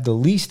 I have the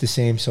lease the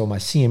same, so my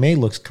CMA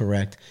looks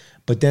correct.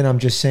 But then I'm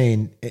just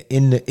saying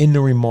in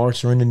the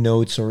remarks or in the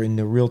notes or in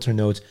the realtor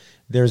notes,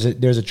 there's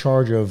a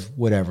charge of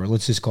whatever.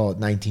 Let's just call it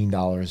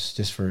 $19,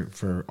 just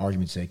for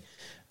argument's sake,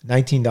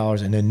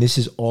 $19, and then this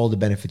is all the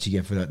benefits you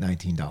get for that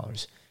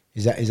 $19.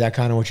 Is that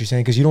kind of what you're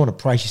saying? Because you don't want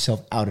to price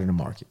yourself out of the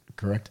market,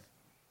 correct?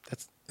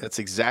 That's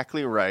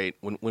exactly right.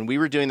 When we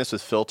were doing this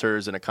with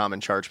filters and a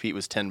common charge, Pete,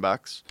 was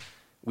 $10.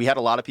 We had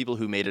a lot of people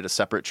who made it a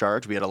separate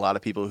charge. We had a lot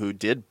of people who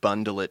did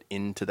bundle it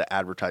into the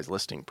advertised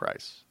listing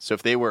price. So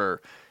if the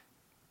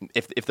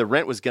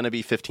rent was going to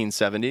be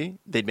 $1,570,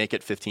 they'd make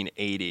it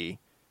 $1,580,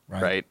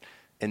 right?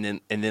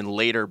 And then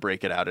later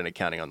break it out in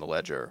accounting on the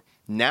ledger.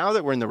 Now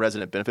that we're in the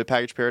resident benefit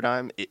package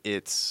paradigm,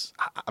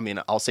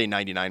 I'll say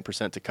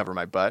 99% to cover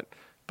my butt,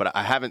 but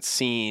I haven't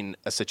seen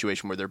a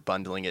situation where they're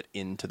bundling it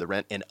into the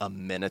rent and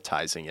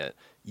amenitizing it.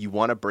 You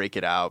want to break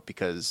it out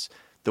because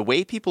the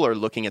way people are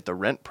looking at the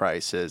rent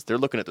price is they're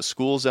looking at the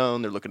school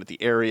zone, they're looking at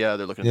the area,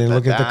 they're looking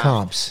at the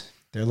comps.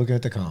 They're looking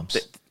at the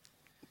comps.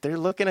 They're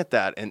looking at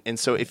that. And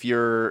so if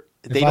it's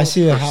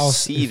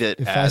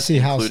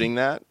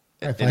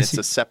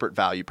a separate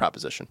value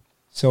proposition.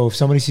 So if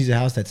somebody sees a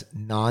house that's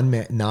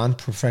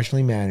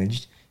non-professionally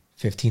managed,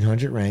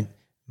 $1,500 rent,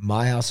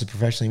 my house is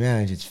professionally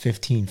managed, it's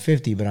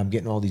 $1,550, but I'm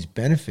getting all these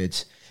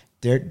benefits,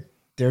 they're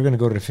going to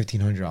go to the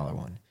 $1,500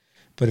 one.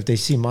 But if they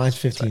see mine's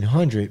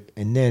 $1,500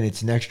 and then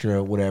it's an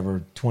extra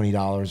whatever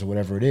 $20 or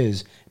whatever it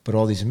is, but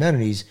all these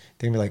amenities,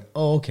 they're gonna be like,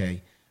 oh,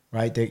 okay,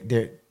 right?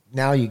 They're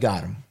now you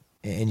got them,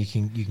 and you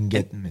can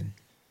get them in.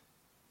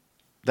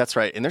 That's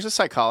right. And there's a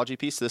psychology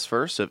piece to this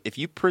first. So if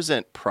you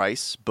present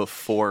price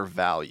before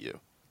value,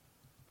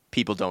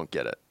 people don't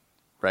get it,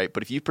 right?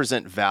 But if you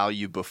present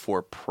value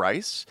before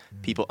price,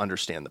 people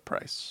understand the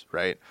price,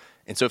 right?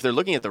 And so if they're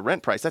looking at the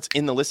rent price, that's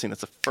in the listing.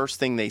 That's the first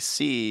thing they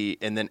see.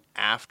 And then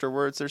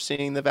afterwards they're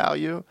seeing the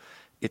value.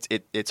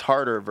 It's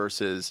harder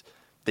versus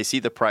they see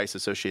the price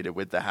associated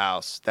with the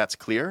house. That's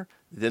clear.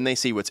 Then they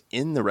see what's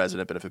in the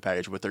resident benefit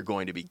package, what they're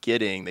going to be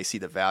getting. They see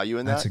the value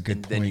in that. That's a good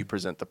and point. Then you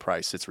present the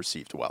price. It's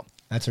received well.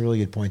 That's a really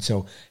good point.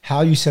 So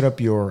how you set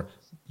up your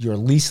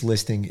lease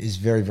listing is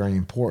very, very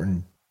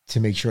important to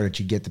make sure that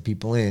you get the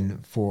people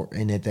in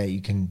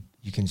that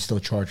you can still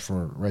charge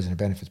for a resident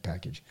benefits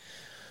package.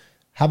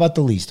 How about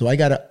the lease? Do I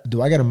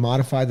gotta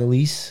modify the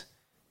lease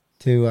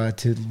to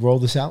roll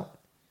this out?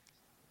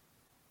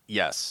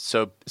 Yes.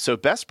 So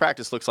best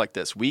practice looks like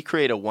this. We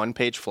create a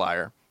one-page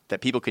flyer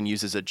that people can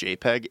use as a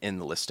JPEG in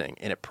the listing,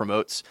 and it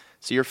promotes.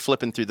 So you're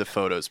flipping through the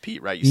photos,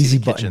 Pete, right? You Easy see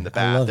the button. kitchen, the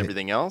bath,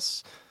 everything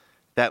else.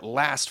 That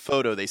last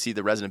photo, they see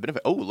the resident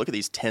benefit. Oh, look at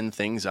these 10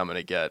 things I'm going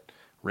to get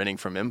renting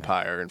from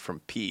Empire and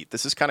from Pete.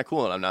 This is kind of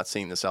cool, and I'm not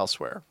seeing this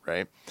elsewhere,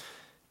 right?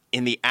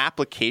 In the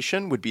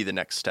application would be the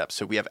next step.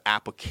 So we have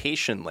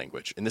application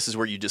language, and this is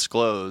where you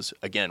disclose,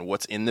 again,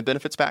 what's in the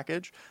benefits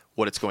package,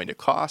 what it's going to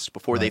cost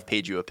before they've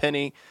paid you a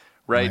penny,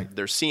 right?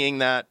 They're seeing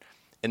that,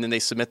 and then they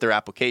submit their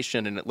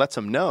application, and it lets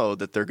them know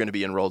that they're going to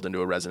be enrolled into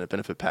a resident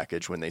benefit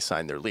package when they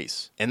sign their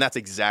lease. And that's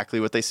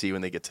exactly what they see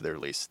when they get to their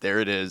lease. There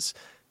it is,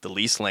 the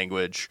lease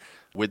language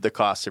with the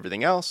costs,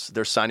 everything else.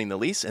 They're signing the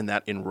lease, and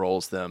that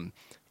enrolls them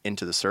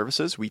into the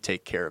services. We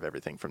take care of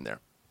everything from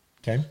there.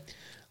 Okay.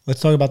 Let's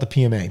talk about the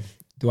PMA.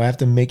 Do I have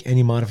to make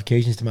any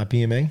modifications to my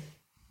PMA?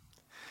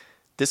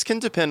 This can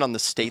depend on the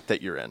state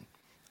that you're in.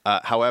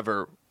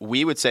 However,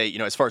 we would say,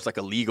 as far as like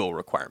a legal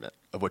requirement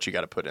of what you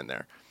got to put in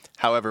there.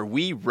 However,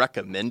 we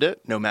recommend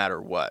it no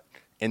matter what.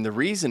 And the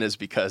reason is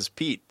because,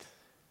 Pete,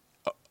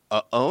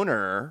 a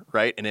owner,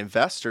 right, an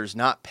investor's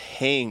not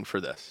paying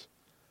for this,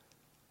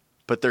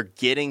 but they're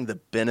getting the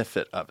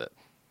benefit of it,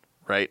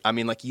 right? I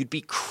mean, like, you'd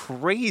be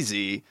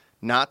crazy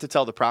not to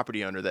tell the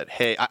property owner that,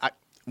 hey,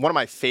 one of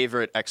my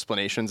favorite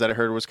explanations that I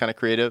heard was kind of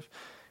creative.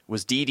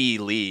 was Dee Dee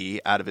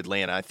Lee out of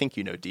Atlanta. I think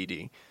you know Dee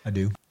Dee. I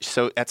do.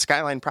 So at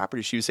Skyline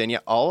Properties, she was saying, yeah,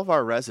 all of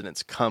our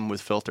residents come with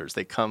filters.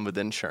 They come with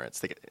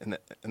insurance. And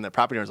the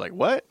property owner's like,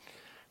 what?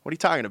 What are you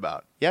talking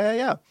about?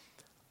 Yeah.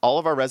 All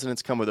of our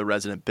residents come with a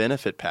resident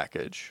benefit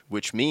package,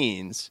 which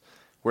means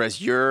whereas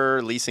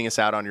you're leasing us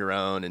out on your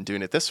own and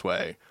doing it this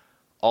way,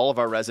 all of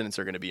our residents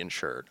are going to be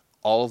insured.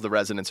 All of the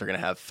residents are going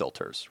to have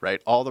filters,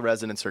 right? All the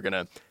residents are going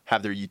to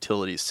have their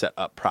utilities set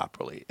up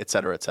properly, et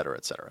cetera, et cetera,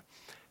 et cetera.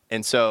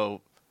 And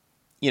so,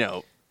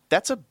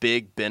 that's a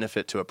big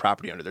benefit to a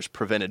property owner. There's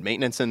prevented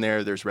maintenance in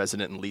there. There's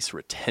resident and lease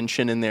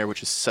retention in there,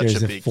 which is such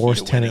a big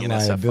forced tenant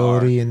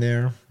liability in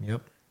there.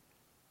 Yep.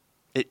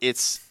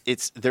 This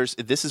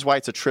is why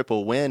it's a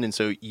triple win. And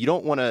so you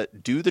don't want to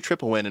do the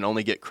triple win and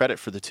only get credit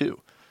for the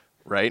two,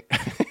 right?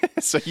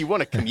 So you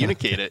want to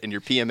communicate it in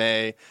your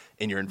PMA,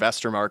 in your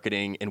investor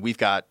marketing, and we've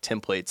got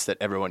templates that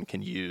everyone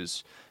can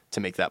use to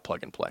make that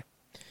plug and play.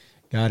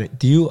 Got it.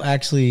 Do you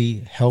actually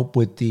help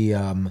with the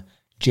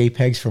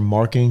JPEGs for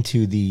marketing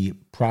to the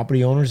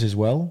property owners as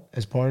well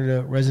as part of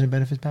the resident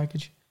benefits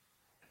package?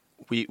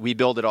 We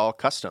build it all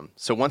custom.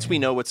 So once we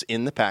know what's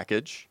in the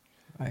package,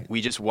 right,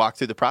 we just walk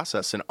through the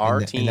process. And our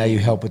team and now you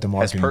help with the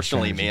marketing has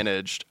personally strategy.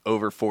 managed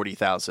over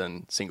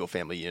 40,000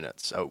 single-family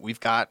units. So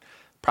we've got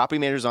property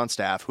managers on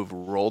staff who've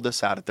rolled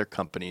this out at their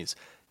companies.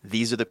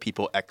 These are the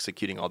people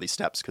executing all these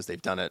steps because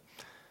they've done it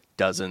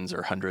dozens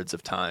or hundreds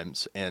of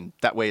times. And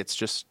that way it's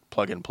just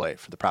plug and play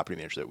for the property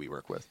manager that we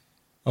work with.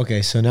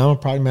 Okay, so now I'm a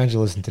property manager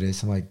listening to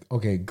this. I'm like,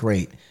 okay,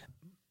 great.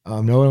 I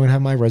know I'm going to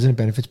have my resident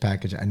benefits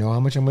package. I know how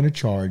much I'm going to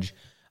charge.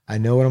 I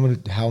know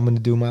how I'm going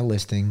to do my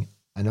listing.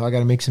 I know I got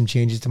to make some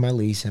changes to my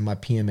lease and my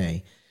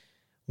PMA.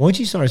 Once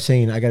you start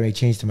saying I got to make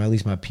changes to my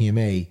lease, my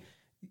PMA,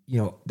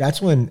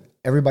 that's when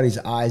everybody's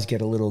eyes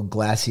get a little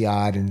glassy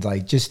eyed and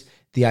like just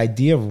the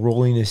idea of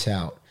rolling this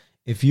out.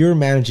 If you're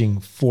managing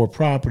 4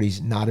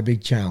 properties, not a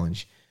big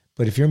challenge.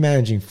 But if you're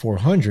managing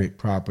 400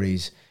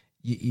 properties,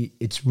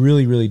 it's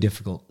really, really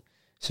difficult.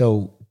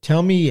 So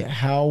tell me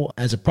how,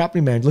 as a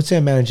property manager, let's say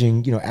I'm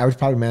managing, average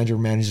property manager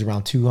manages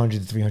around 200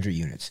 to 300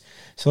 units.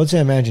 So let's say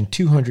I'm managing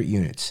 200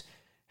 units.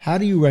 How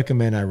do you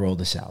recommend I roll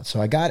this out?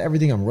 So I got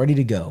everything, I'm ready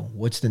to go.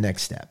 What's the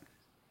next step?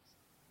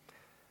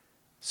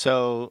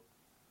 So,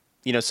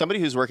 somebody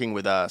who's working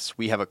with us,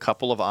 we have a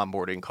couple of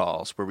onboarding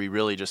calls where we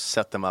really just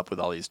set them up with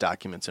all these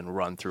documents and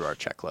run through our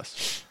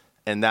checklist.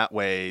 And that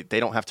way they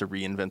don't have to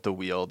reinvent the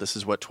wheel. This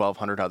is what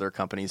 1,200 other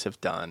companies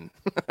have done,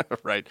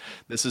 right?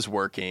 This is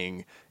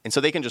working. And so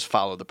they can just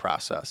follow the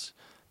process.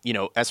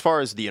 As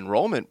far as the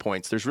enrollment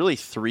points, there's really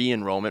 3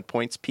 enrollment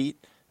points,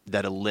 Pete,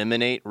 that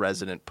eliminate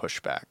resident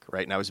pushback,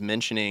 right? And I was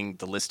mentioning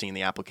the listing in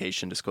the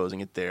application,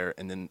 disclosing it there,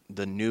 and then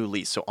the new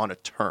lease. So on a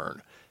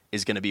turn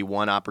is going to be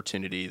one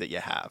opportunity that you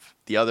have.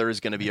 The other is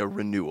going to be a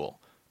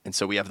renewal. And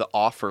so we have the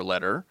offer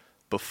letter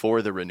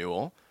before the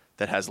renewal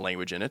that has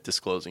language in it,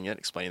 disclosing it,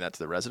 explaining that to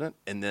the resident.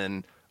 And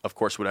then, of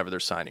course, whatever they're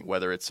signing,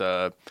 whether it's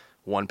a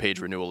 1-page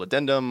renewal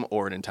addendum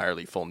or an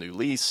entirely full new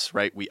lease,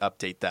 right? We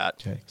update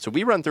that. Okay. So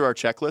we run through our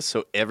checklist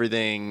so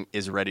everything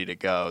is ready to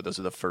go. Those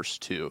are the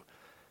first 2.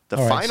 The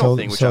final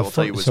thing, which I will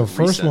tell you was so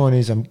first one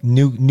is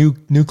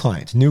new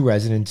clients, new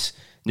residents.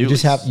 You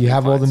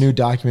have all the new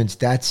documents.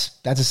 That's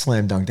a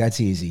slam dunk. That's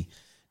easy.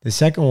 The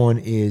second one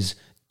is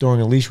during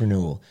a lease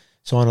renewal.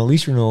 So on a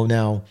lease renewal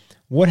now,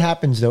 what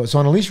happens though? So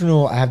on a lease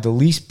renewal, I have the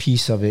lease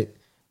piece of it,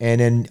 and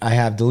then I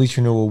have the lease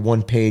renewal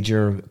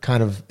 1-pager.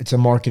 Kind of, it's a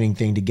marketing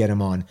thing to get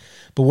them on.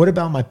 But what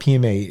about my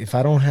PMA? If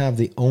I don't have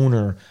the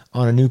owner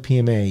on a new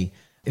PMA,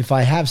 if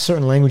I have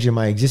certain language in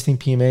my existing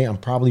PMA, I'm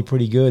probably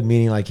pretty good.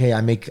 Meaning like, hey,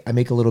 I make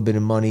a little bit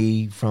of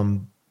money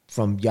from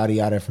yada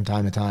yada from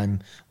time to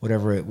time,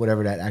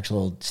 whatever that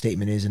actual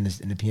statement is in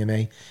the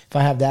PMA. If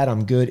I have that,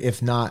 I'm good.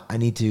 If not, I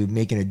need to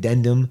make an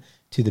addendum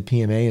to the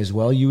PMA as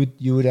well. You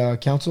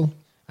would counsel?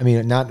 I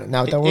mean, not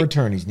that we're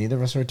attorneys. Neither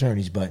of us are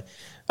attorneys, but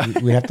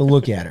we have to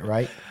look at it,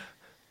 right?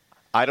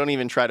 I don't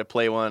even try to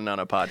play one on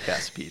a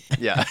podcast, Pete.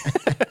 Yeah.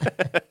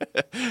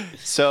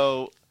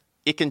 So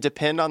it can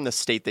depend on the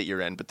state that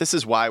you're in, but this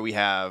is why we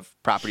have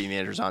property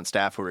managers on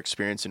staff who are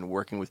experienced in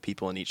working with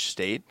people in each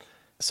state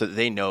so that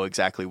they know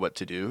exactly what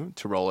to do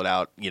to roll it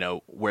out,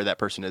 where that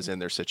person is in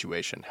their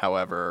situation.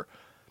 However,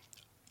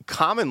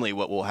 commonly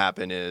what will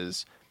happen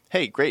is,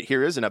 hey, great,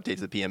 here is an update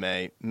to the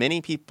PMA. Many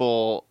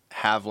people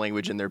have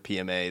language in their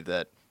PMA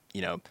that,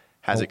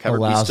 has it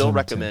covered. We still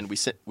recommend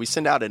we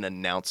send out an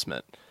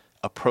announcement,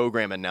 a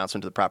program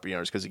announcement to the property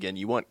owners because, again,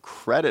 you want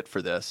credit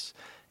for this,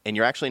 and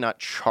you're actually not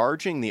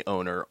charging the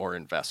owner or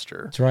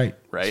investor. That's right.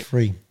 Right? It's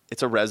free.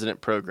 It's a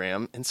resident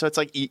program. And so it's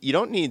like you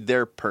don't need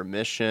their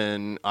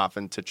permission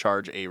often to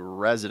charge a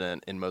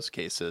resident in most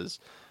cases,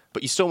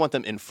 but you still want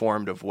them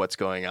informed of what's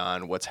going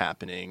on, what's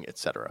happening, et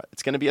cetera.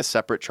 It's going to be a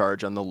separate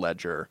charge on the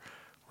ledger.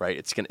 Right,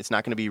 it's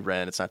not going to be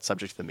rent. It's not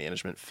subject to the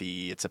management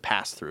fee. It's a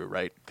pass through,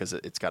 right? Because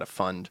it's got to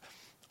fund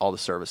all the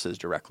services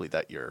directly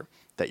that you're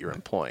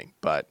employing.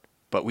 But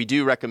we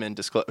do recommend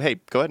disclose. Hey,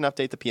 go ahead and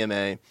update the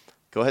PMA.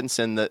 Go ahead and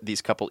send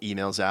these couple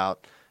emails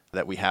out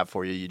that we have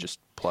for you. You just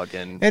plug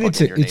in. And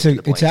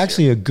it's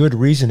actually a good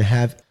reason to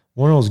have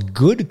one of those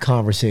good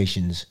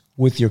conversations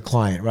with your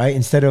client, right?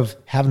 Instead of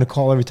having to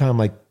call every time,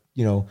 like,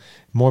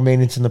 more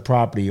maintenance in the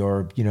property,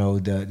 or,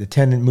 the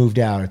tenant moved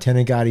out, or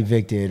tenant got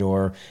evicted,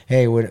 or,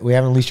 hey, we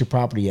haven't leased your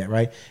property yet,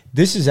 right?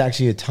 This is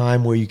actually a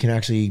time where you can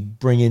actually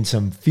bring in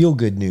some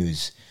feel-good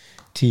news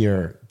to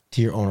your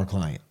owner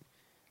client,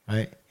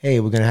 right? Hey,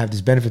 we're going to have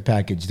this benefit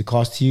package. The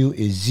cost to you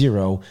is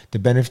 $0. The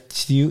benefit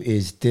to you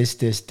is this,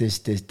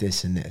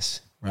 and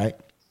this, right?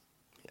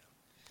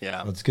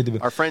 Yeah. Well, it's good to be.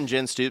 Our friend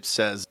Jen Stoops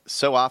says,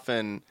 so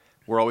often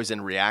we're always in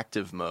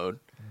reactive mode,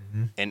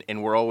 and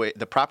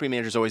the property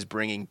manager's always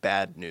bringing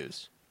bad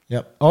news.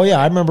 Yep. Oh yeah,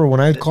 I remember when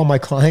I would call my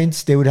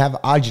clients, they would have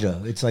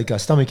agita. It's like a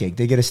stomach ache.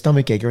 They get a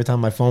stomach ache every time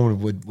my phone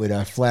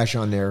would flash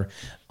on their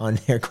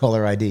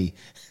caller ID.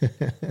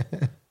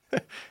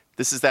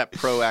 This is that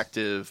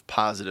proactive,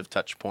 positive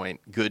touch point,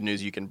 good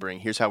news you can bring.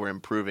 Here's how we're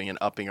improving and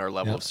upping our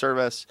level of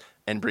service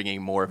and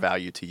bringing more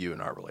value to you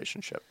in our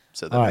relationship.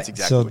 So that's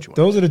exactly what you want.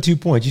 Those are the 2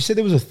 points. You said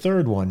there was a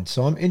third one,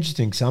 so I'm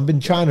interested because I've been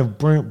trying to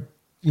bring.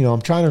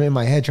 I'm trying to in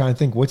my head trying to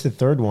think what's the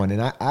third one,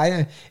 and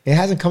I it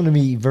hasn't come to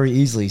me very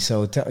easily.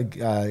 So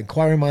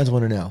inquiring minds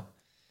want to know.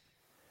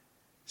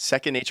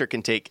 Second Nature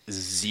can take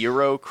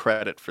 0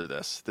 credit for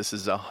this. This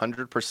is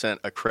 100%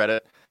 a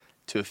credit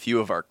to a few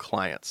of our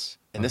clients,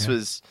 and this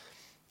was,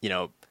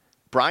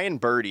 Brian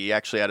Birdie,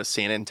 actually out of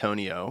San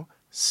Antonio,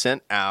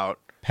 sent out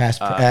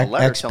a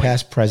letter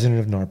ex-past president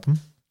of NARPM.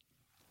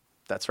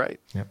 That's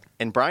right. Yep.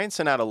 And Brian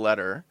sent out a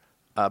letter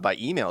by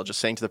email just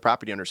saying to the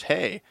property owners,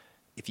 hey,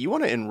 if you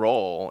want to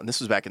enroll, and this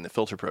was back in the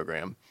filter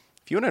program,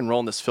 if you want to enroll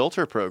in this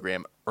filter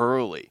program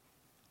early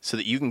so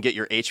that you can get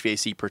your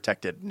HVAC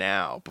protected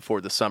now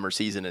before the summer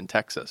season in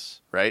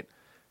Texas, right?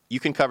 You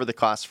can cover the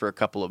costs for a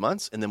couple of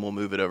months, and then we'll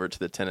move it over to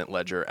the tenant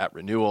ledger at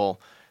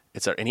renewal.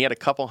 And he had a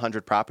couple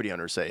hundred property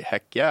owners say,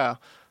 heck yeah,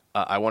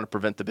 I want to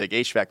prevent the big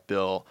HVAC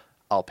bill.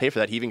 I'll pay for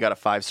that. He even got a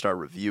 5-star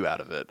review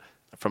out of it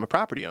from a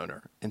property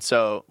owner. And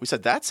so we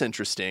said, that's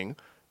interesting,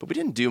 but we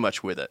didn't do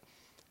much with it.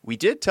 We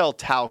did tell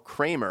Tal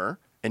Kramer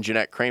and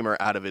Jeanette Kramer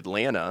out of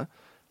Atlanta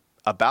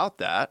about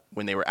that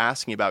when they were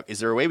asking about, is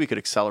there a way we could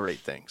accelerate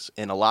things?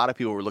 And a lot of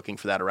people were looking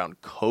for that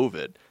around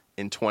COVID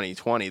in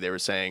 2020. They were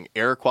saying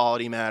air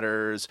quality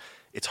matters.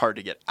 It's hard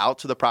to get out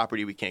to the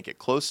property. We can't get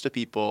close to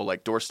people.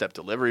 Like doorstep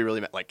delivery really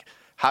matters. Like,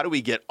 how do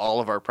we get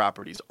all of our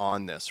properties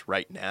on this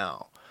right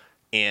now?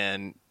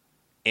 And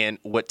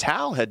what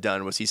Tal had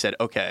done was he said,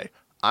 okay,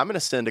 I'm going to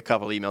send a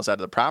couple emails out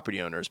to the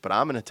property owners, but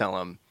I'm going to tell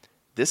them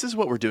this is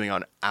what we're doing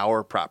on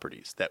our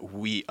properties that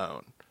we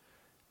own.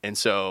 And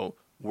so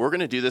we're going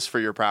to do this for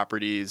your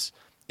properties.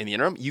 In the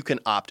interim, you can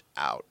opt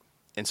out.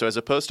 And so as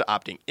opposed to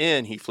opting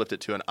in, he flipped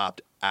it to an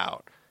opt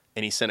out.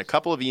 And he sent a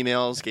couple of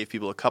emails, gave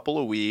people a couple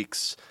of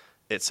weeks,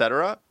 et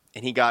cetera.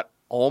 And he got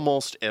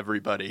almost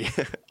everybody,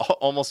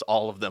 almost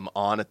all of them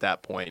on at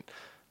that point.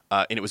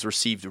 And it was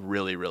received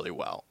really, really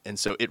well. And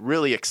so it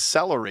really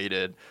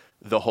accelerated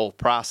the whole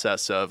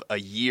process of a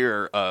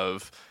year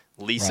of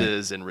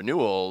leases and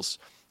renewals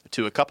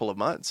to a couple of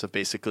months of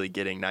basically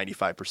getting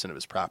 95% of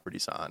his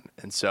properties on.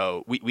 And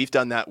so we've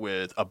done that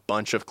with a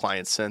bunch of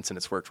clients since, and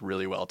it's worked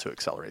really well to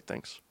accelerate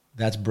things.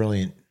 That's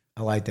brilliant.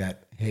 I like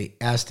that. Hey,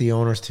 ask the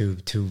owners to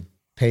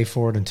pay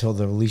for it until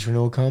the lease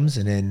renewal comes,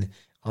 and then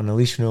on the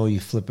lease renewal, you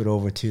flip it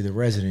over to the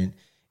resident,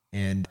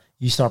 and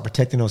you start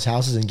protecting those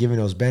houses and giving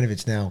those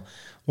benefits. Now,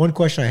 one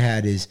question I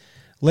had is,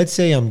 let's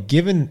say I'm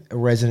giving a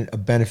resident a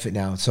benefit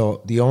now.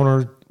 So the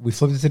owner, we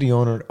flipped it to the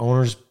owner,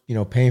 owner's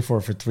paying for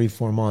it for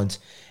 3-4 months.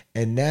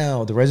 And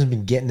now the resident's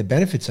been getting the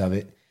benefits of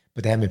it,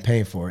 but they haven't been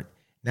paying for it.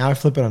 Now I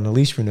flip it on the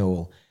lease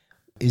renewal.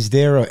 Is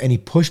there any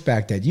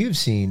pushback that you've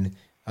seen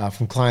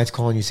from clients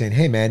calling you saying,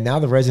 hey man, now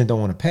the resident don't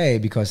want to pay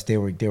because they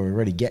were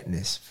already getting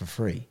this for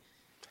free?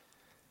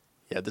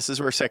 Yeah, this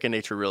is where Second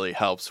Nature really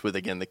helps with,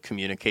 again, the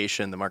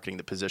communication, the marketing,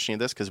 the positioning of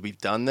this, because we've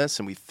done this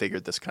and we've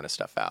figured this kind of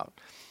stuff out.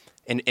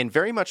 And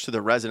very much to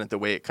the resident, the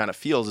way it kind of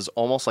feels is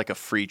almost like a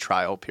free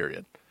trial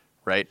period,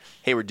 right?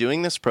 Hey, we're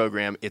doing this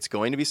program. It's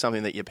going to be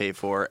something that you pay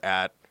for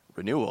at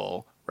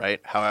renewal,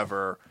 right?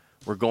 However,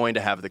 we're going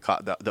to have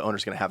the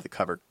owner's going to have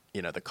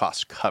the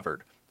cost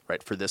covered,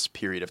 right, for this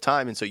period of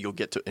time, and so you'll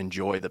get to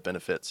enjoy the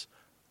benefits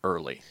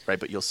early, right?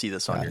 But you'll see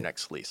this on your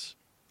next lease.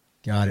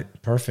 Got it.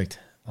 Perfect.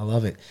 I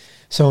love it.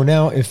 So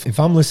now, if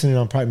I'm listening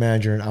on Property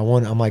Manager and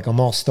I'm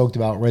all stoked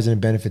about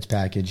resident benefits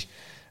package,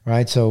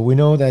 right? So we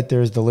know that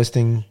there's the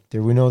listing,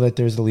 we know that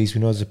there's the lease,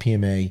 we know there's a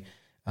PMA.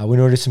 We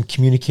know there's some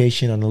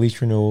communication on the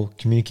lease renewal,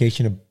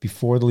 communication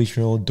before the lease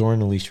renewal, during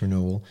the lease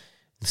renewal.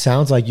 It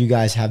sounds like you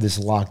guys have this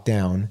locked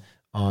down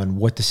on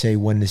what to say,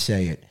 when to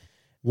say it.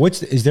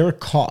 Is there a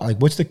cost? Like,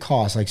 what's the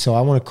cost? Like, so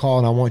I want to call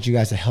and I want you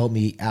guys to help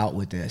me out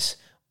with this.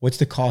 What's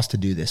the cost to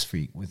do this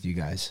with you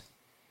guys?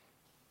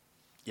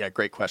 Yeah,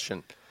 great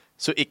question.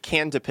 So it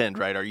can depend,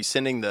 right? Are you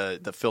sending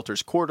the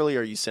filters quarterly?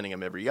 Are you sending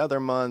them every other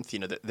month?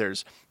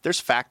 There's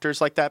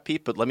factors like that,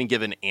 Pete, but let me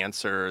give an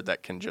answer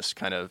that can just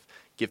kind of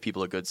give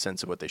people a good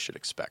sense of what they should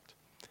expect.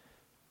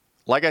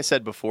 Like I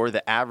said before,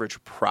 the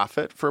average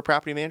profit for a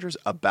property manager is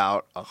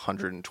about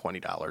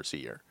 $120 a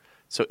year.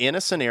 So in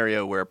a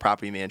scenario where a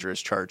property manager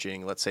is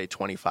charging, let's say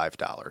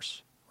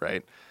 $25,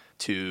 right,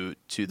 to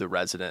the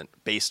resident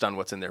based on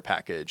what's in their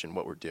package and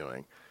what we're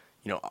doing.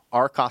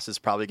 Our cost is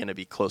probably going to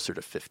be closer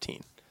to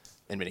 15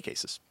 in many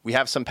cases. We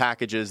have some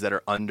packages that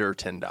are under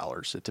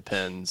 $10. It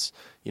depends,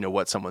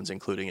 what someone's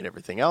including and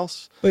everything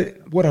else.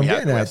 But what I'm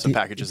getting at, some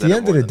packages at the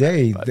end of the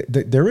day,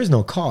 there is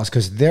no cost,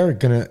 because they're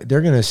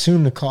gonna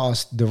assume the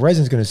cost. The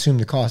resident's gonna assume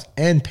the cost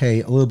and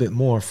pay a little bit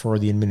more for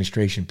the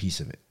administration piece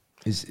of it.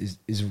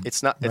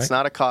 It's not right? It's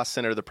not a cost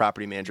center to the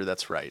property manager.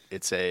 That's right.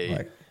 It's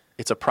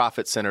a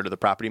profit center to the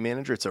property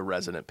manager. It's a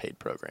resident paid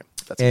program.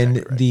 That's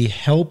exactly right. The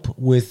help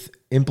with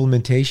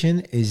implementation,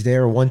 is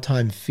there a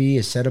one-time fee,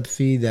 a setup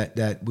fee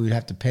that we would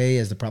have to pay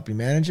as the property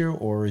manager?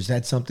 Or is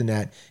that something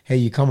that, hey,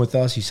 you come with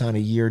us, you sign a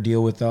year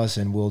deal with us,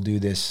 and we'll do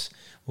this.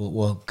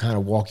 We'll kind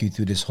of walk you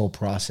through this whole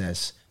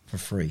process for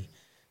free.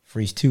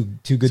 Free's too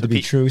good to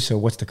be true. So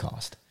what's the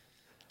cost?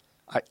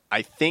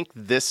 I think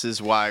this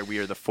is why we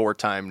are the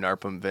 4-time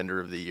NARPM Vendor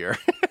of the Year.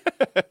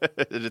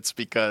 It's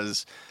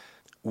because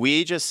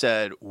we just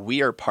said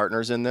we are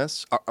partners in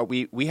this.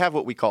 We have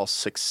what we call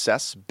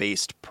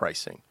success-based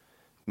pricing,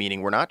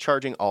 meaning we're not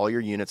charging all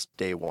your units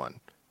day one,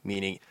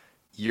 meaning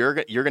you're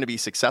going to be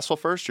successful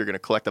first, you're going to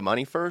collect the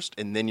money first,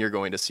 and then you're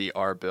going to see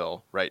our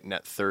bill, right,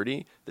 net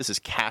 30. This is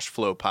cash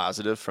flow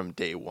positive from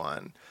day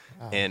one.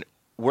 Wow. And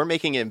we're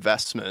making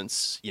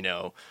investments,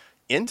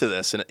 into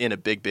this in a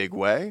big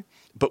way,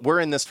 but we're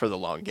in this for the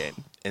long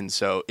game. And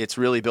so it's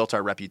really built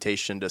our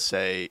reputation to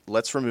say,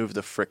 let's remove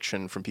the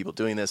friction from people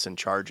doing this and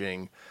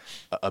charging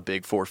a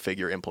big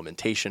 4-figure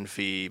implementation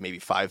fee, maybe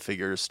 5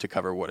 figures to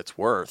cover what it's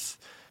worth.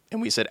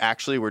 And we said,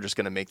 actually, we're just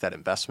going to make that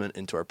investment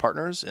into our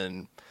partners.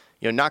 And,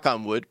 knock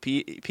on wood,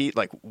 Pete,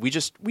 like we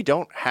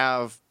don't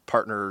have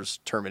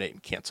partners terminate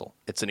and cancel.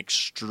 It's an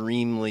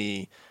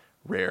extremely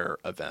rare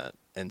event.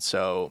 And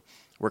so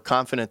we're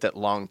confident that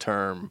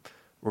long-term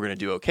we're going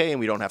to do okay, and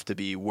we don't have to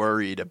be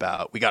worried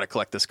about, we got to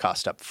collect this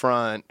cost up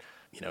front.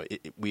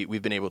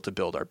 We've been able to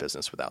build our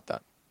business without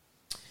that.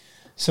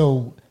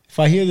 So if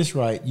I hear this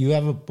right, you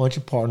have a bunch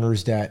of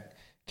partners that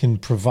can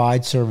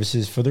provide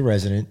services for the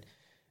resident.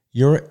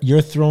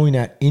 You're throwing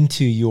that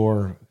into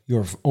your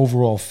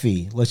overall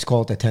fee. Let's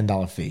call it the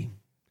 $10 fee.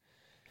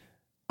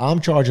 I'm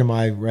charging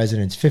my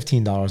residents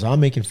 $15. I'm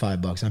making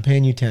 $5. I'm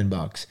paying you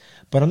 $10.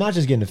 But I'm not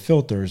just getting the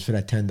filters for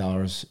that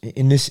 $10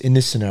 in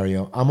this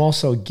scenario. I'm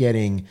also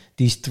getting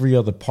these 3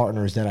 other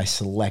partners that I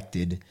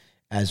selected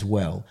as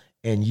well.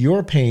 And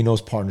you're paying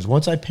those partners.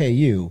 Once I pay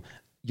you,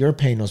 you're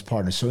paying those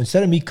partners. So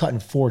instead of me cutting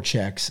 4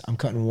 checks, I'm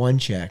cutting 1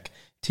 check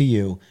to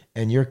you,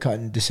 and you're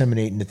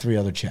disseminating the 3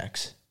 other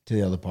checks to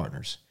the other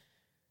partners.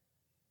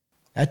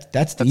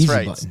 That's the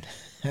easy button.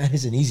 That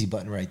is an easy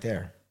button right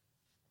there.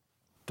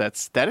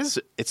 It's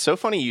so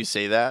funny you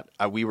say that.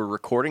 We were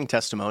recording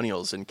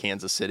testimonials in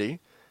Kansas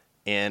City,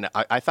 and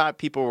I thought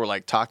people were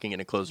like talking in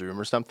a closed room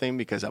or something,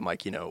 because I'm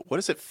like, what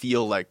does it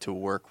feel like to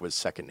work with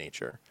Second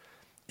Nature?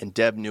 And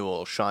Deb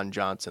Newell, Sean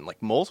Johnson,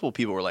 like multiple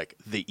people were like,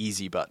 the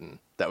easy button.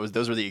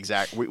 Those were the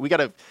exact, we got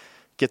to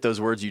get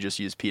those words you just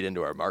used, Pete,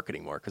 into our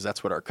marketing more, because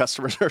that's what our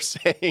customers are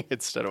saying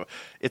instead of,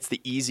 it's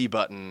the easy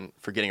button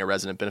for getting a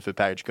resident benefit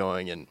package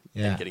going and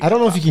getting. I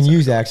don't know if you can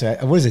use that.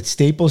 Actually, what is it?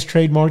 Staples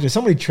trademarked? Or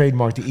somebody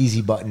trademarked the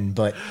easy button,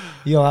 but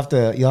you'll have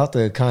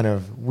to kind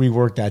of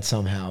rework that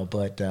somehow.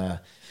 But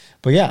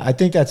yeah, I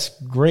think that's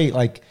great.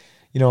 Like,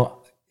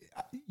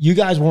 you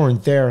guys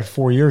weren't there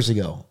 4 years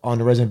ago on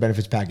the resident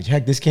benefits package.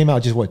 Heck, this came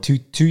out just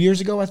two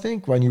years ago, I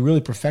think, when you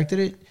really perfected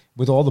it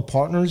with all the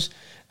partners.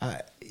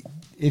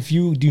 If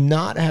you do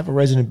not have a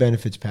resident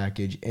benefits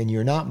package and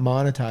you're not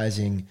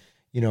monetizing,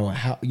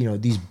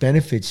 these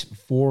benefits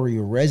for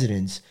your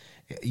residents,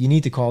 you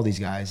need to call these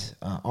guys.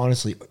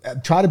 Honestly,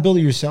 try to build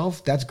it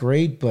yourself. That's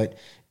great, but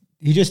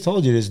he just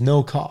told you there's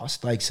no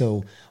cost. Like,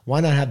 so why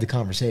not have the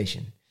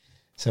conversation?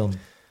 So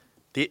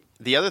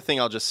the other thing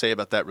I'll just say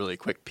about that really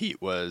quick,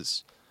 Pete,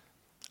 was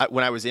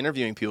when I was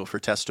interviewing people for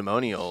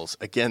testimonials,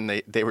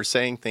 again, they were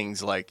saying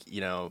things like,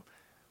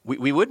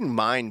 we wouldn't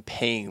mind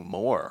paying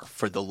more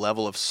for the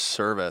level of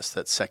service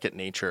that Second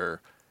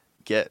Nature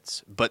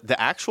gets. But the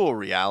actual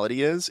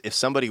reality is, if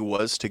somebody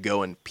was to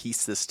go and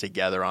piece this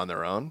together on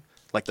their own,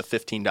 like the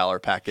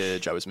 $15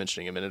 package I was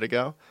mentioning a minute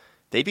ago,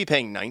 they'd be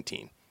paying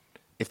 $19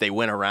 if they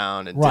went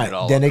around and did it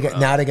all. Then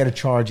now they got to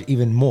charge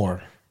even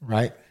more,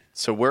 right?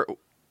 So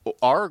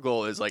our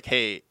goal is like,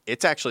 hey,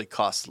 it's actually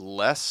costs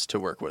less to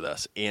work with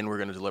us, and we're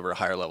going to deliver a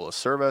higher level of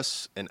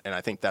service. And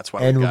I think that's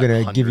why we're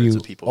going to give you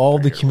all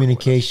the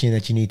communication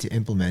that you need to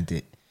implement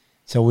it.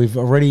 So we've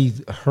already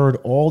heard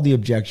all the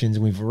objections,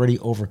 and we've already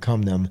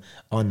overcome them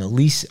on the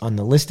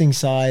listing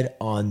side,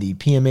 on the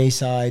PMA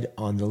side,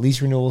 on the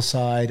lease renewal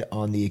side,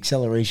 on the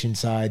acceleration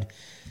side.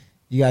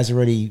 You guys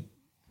already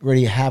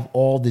have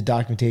all the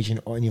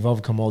documentation, and you've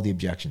overcome all the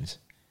objections.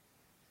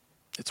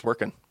 It's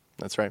working.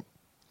 That's right.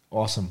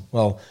 Awesome.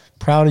 Well,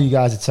 proud of you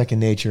guys at Second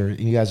Nature.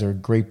 You guys are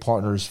great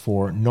partners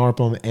for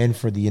NARPM and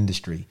for the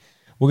industry.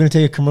 We're going to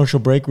take a commercial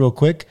break real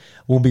quick.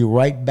 We'll be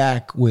right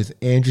back with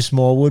Andrew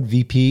Smallwood,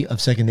 VP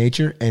of Second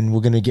Nature, and we're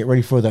going to get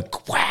ready for the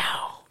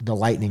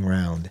lightning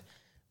round.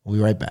 We'll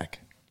be right back.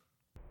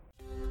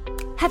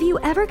 Have you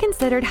ever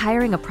considered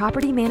hiring a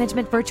property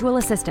management virtual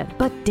assistant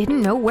but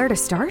didn't know where to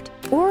start?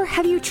 Or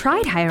have you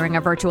tried hiring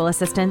a virtual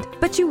assistant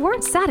but you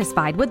weren't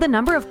satisfied with the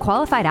number of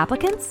qualified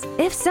applicants?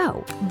 If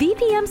so,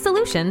 VPM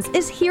Solutions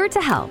is here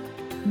to help.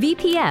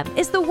 VPM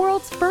is the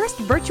world's first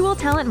virtual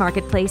talent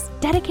marketplace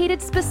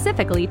dedicated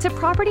specifically to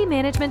property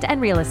management and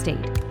real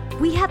estate.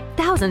 We have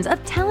thousands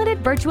of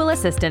talented virtual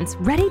assistants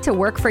ready to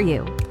work for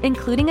you,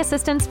 including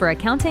assistants for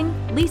accounting,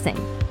 leasing,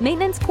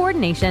 maintenance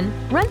coordination,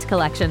 rent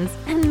collections,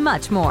 and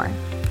much more.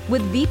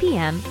 With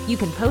VPM, you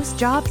can post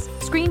jobs,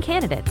 screen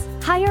candidates,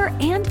 hire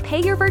and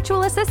pay your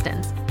virtual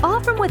assistants, all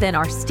from within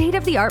our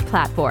state-of-the-art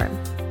platform.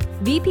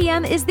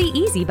 VPM is the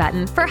easy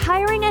button for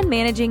hiring and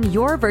managing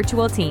your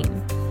virtual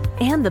team.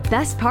 And the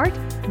best part,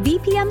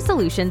 VPM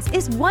Solutions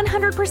is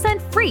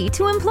 100% free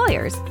to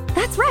employers.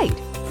 That's right,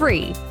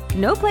 free.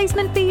 No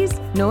placement fees,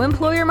 no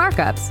employer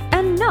markups,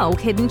 and no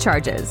hidden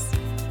charges.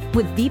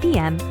 With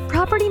VPM,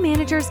 property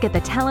managers get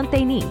the talent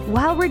they need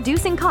while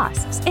reducing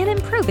costs and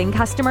improving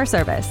customer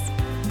service.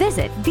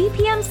 Visit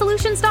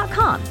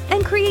vpmsolutions.com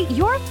and create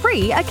your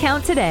free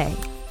account today.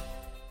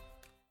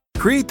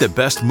 Create the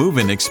best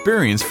move-in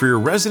experience for your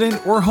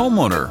resident or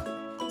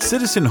homeowner.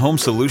 Citizen Home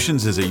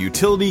Solutions is a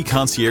utility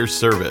concierge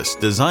service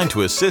designed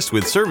to assist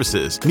with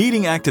services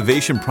needing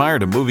activation prior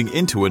to moving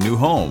into a new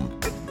home.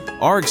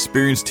 Our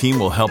experienced team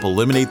will help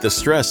eliminate the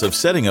stress of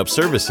setting up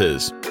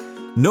services.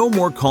 No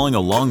more calling a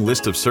long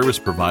list of service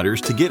providers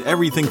to get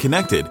everything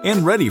connected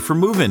and ready for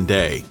move-in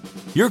day.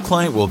 Your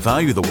client will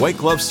value the white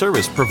glove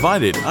service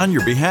provided on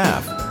your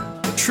behalf.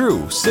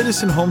 True,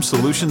 Citizen Home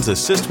Solutions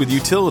assist with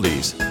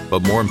utilities,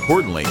 but more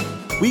importantly,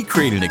 we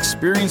create an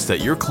experience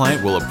that your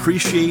client will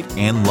appreciate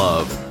and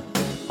love.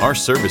 Our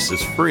service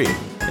is free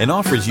and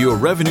offers you a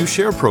revenue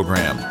share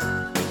program.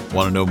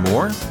 Want to know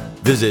more?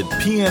 Visit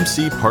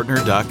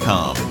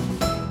pmcpartner.com.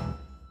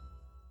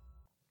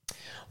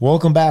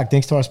 Welcome back.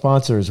 Thanks to our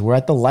sponsors. We're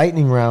at the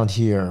lightning round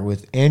here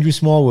with Andrew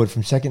Smallwood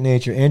from Second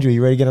Nature. Andrew,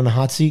 you ready to get on the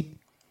hot seat?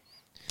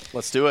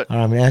 Let's do it. All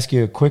right, I'm going to ask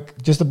you a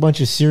bunch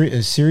of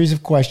a series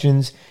of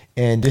questions,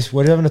 and just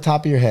whatever on the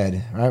top of your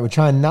head. All right, we're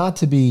trying not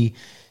to be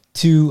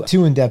too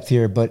in depth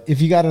here, but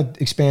if you got to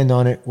expand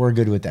on it, we're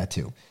good with that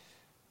too.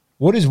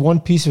 What is one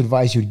piece of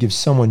advice you would give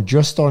someone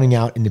just starting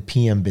out in the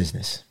PM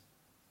business?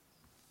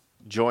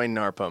 Join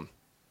NARPM.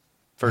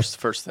 First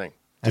thing.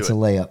 That's a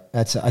layup.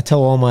 I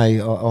tell all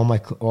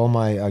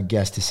my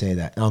guests to say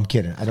that. No, I'm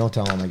kidding. I don't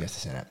tell all my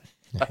guests to say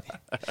that.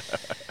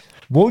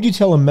 What would you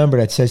tell a member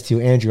that says to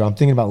you, Andrew, I'm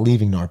thinking about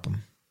leaving NARPM?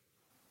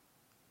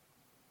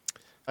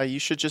 You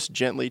should just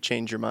gently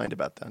change your mind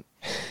about that.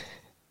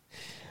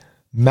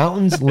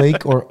 Mountains,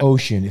 lake, or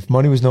ocean? If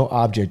money was no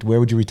object, where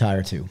would you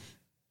retire to?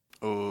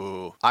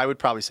 Oh, I would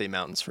probably say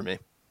mountains for me.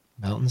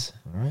 Mountains?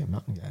 All right,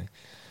 mountain guy.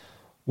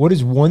 What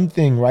is one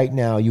thing right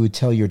now you would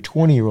tell your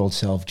 20-year-old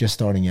self just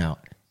starting out?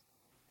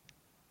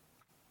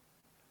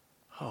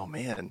 Oh,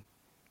 man.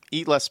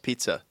 Eat less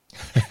pizza.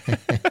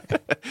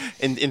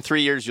 In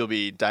 3 years, you'll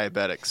be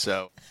diabetic,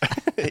 so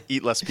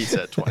eat less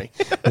pizza at 20.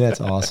 That's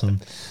awesome.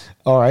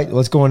 All right,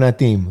 let's go on that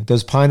theme.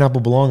 Does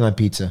pineapple belong on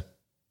pizza?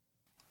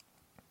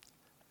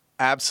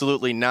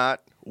 Absolutely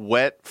not.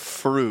 Wet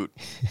fruit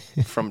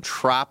from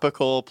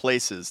tropical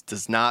places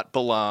does not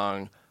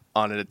belong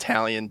on an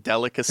Italian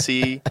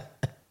delicacy.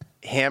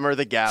 Hammer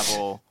the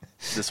gavel.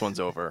 This one's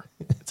over.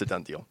 It's a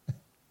done deal.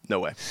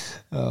 No way.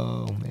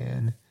 Oh,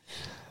 man.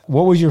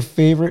 What was your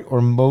favorite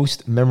or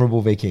most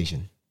memorable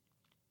vacation?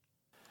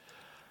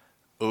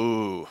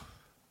 Ooh.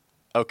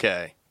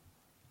 Okay.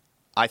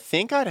 I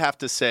think I'd have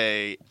to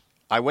say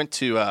I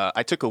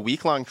took a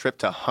week-long trip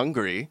to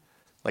Hungary,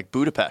 like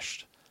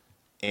Budapest.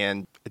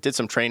 And I did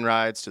some train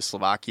rides to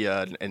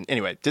Slovakia, and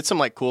anyway, did some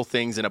like cool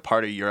things in a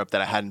part of Europe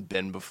that I hadn't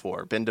been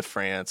before. Been to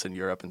France and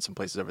Europe and some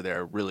places over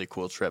there, really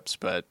cool trips.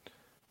 But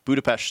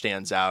Budapest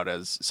stands out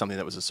as something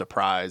that was a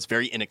surprise,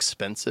 very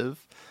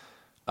inexpensive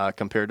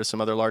compared to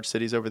some other large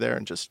cities over there,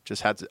 and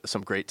just had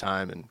some great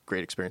time and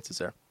great experiences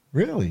there.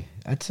 Really?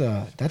 That's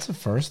a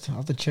first. I'll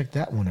have to check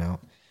that one out.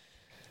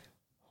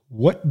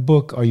 What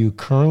book are you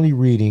currently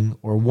reading,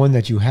 or one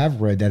that you have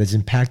read that has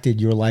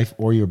impacted your life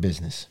or your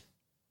business?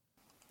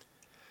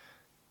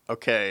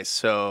 Okay,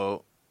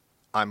 so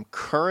I'm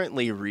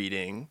currently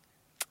reading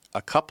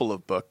a couple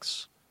of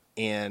books,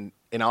 and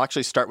I'll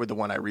actually start with the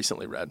one I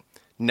recently read.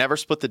 Never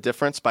Split the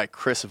Difference by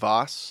Chris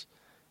Voss.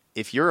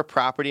 If you're a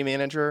property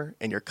manager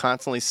and you're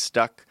constantly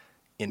stuck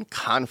in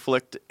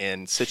conflict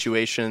and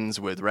situations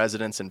with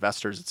residents,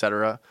 investors,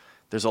 etc.,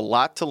 there's a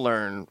lot to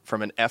learn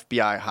from an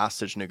FBI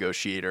hostage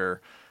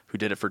negotiator who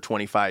did it for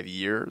 25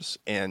 years.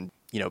 And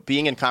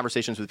being in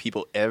conversations with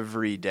people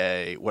every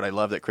day, what I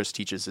love that Chris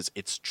teaches is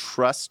it's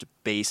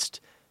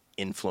trust-based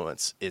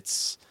influence.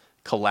 It's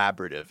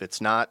collaborative. It's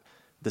not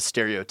the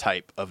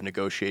stereotype of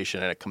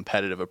negotiation and a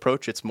competitive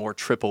approach. It's more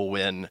triple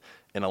win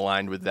and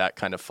aligned with that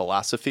kind of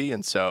philosophy.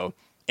 And so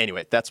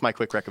anyway, that's my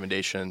quick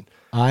recommendation.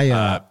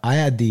 I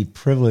had the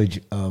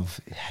privilege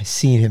of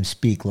seeing him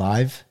speak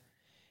live,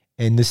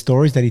 and the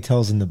stories that he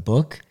tells in the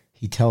book,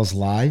 he tells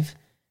live.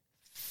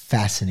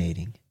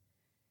 Fascinating.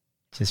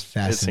 Just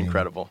fascinating. It's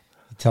incredible.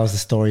 He tells the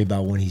story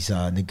about when he's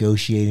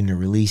negotiating the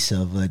release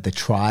of the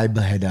tribe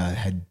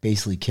had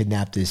basically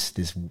kidnapped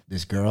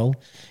this girl,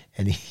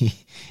 and he,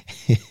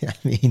 I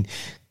mean,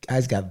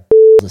 guy's got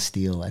to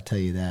steal. I tell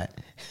you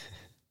that.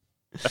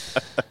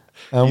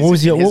 What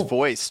was his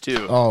voice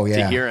too? Oh yeah,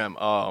 to hear him.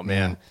 Oh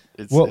man,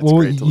 yeah. It's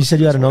great you said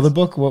you had another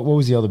book. What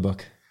was the other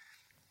book?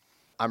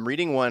 I'm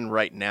reading one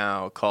right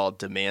now called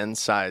Demand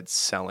Side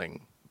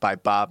Selling by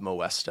Bob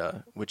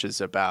Moesta, which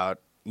is about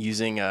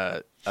using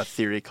a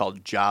theory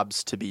called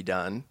jobs to be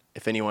done.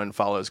 If anyone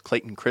follows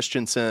Clayton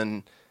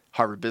Christensen,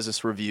 Harvard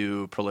Business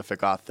Review,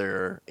 prolific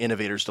author,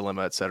 Innovator's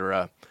Dilemma,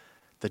 etc.,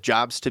 the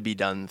jobs to be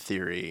done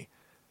theory,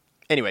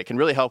 anyway, can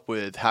really help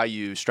with how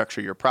you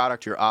structure your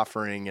product, your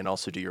offering, and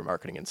also do your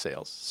marketing and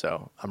sales.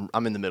 So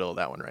I'm in the middle of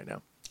that one right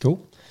now.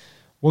 Cool.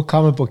 What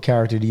comic book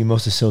character do you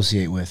most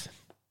associate with?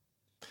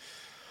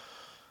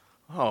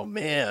 Oh,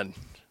 man.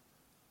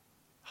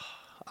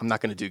 I'm not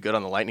going to do good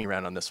on the lightning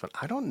round on this one.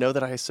 I don't know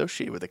that I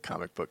associate with a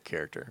comic book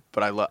character,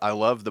 but I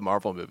love the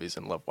Marvel movies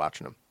and love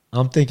watching them.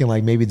 I'm thinking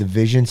like maybe the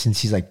Vision, since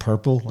he's like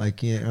purple,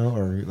 like, you know,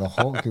 or the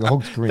Hulk. The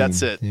Hulk's green.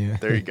 That's it. Yeah.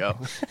 There you go.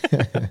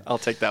 I'll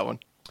take that one.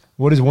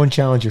 What is one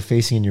challenge you're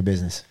facing in your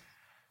business?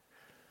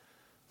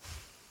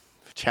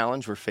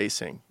 Challenge we're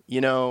facing.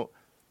 You know,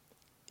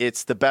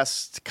 it's the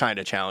best kind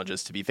of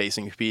challenges to be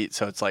facing, Pete.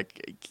 So it's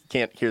like, you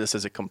can't hear this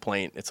as a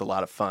complaint. It's a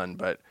lot of fun,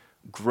 but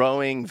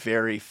growing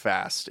very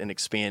fast and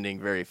expanding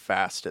very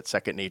fast at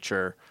Second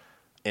Nature.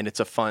 And it's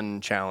a fun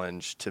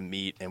challenge to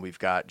meet. And we've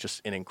got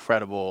just an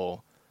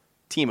incredible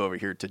team over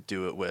here to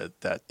do it with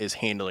that is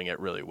handling it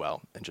really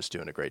well and just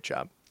doing a great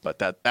job. But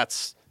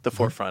that's the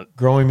forefront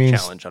growing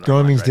means challenge on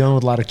growing means dealing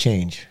with a lot of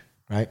change,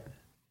 right?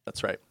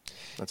 That's right.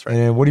 That's right.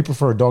 And what do you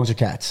prefer, dogs or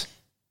cats?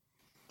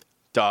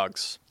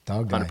 Dogs.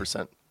 Dog guy.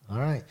 100%. All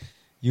right.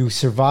 You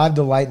survived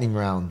the lightning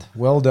round.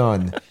 Well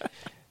done.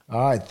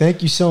 All right.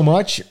 Thank you so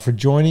much for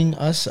joining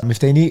us.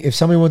 If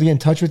somebody wants to get in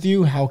touch with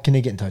you, how can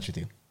they get in touch with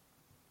you?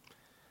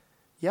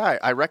 Yeah,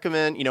 I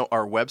recommend,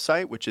 our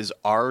website, which is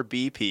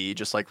RBP,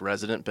 just like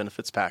Resident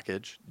Benefits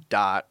Package,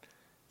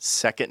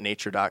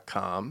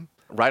 .secondnature.com.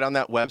 Right on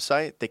that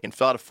website, they can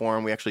fill out a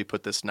form. We actually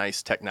put this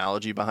nice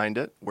technology behind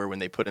it where when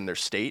they put in their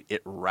state,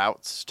 it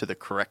routes to the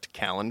correct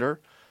calendar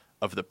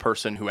of the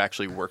person who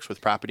actually works with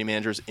property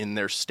managers in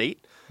their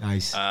state.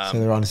 Nice. So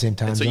they're on the same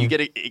time so zone? you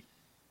get it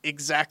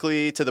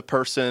exactly to the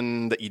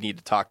person that you need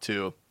to talk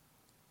to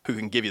who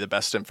can give you the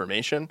best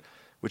information,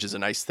 which is a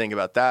nice thing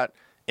about that.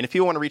 And if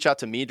you want to reach out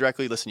to me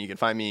directly, listen, you can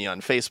find me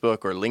on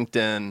Facebook or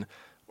LinkedIn,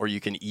 or you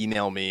can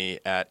email me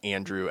at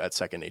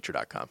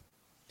andrew@secondnature.com.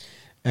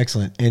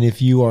 Excellent. And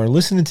if you are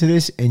listening to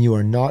this and you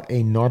are not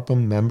a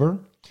NARPM member,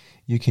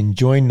 you can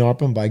join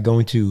NARPM by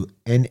going to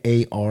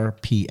narpm.org,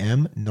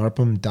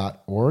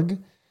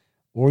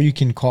 or you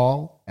can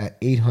call at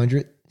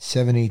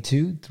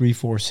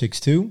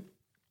 800-782-3462.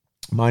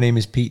 My name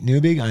is Pete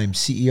Neubig. I am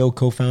CEO,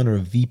 co-founder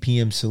of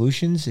VPM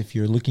Solutions. If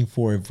you're looking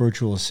for a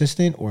virtual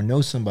assistant or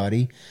know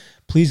somebody,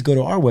 please go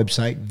to our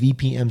website,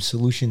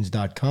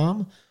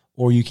 vpmsolutions.com,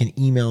 or you can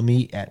email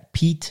me at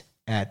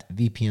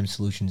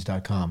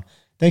pete@vpmsolutions.com.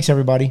 Thanks,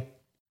 everybody.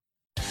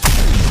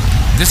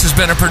 This has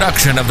been a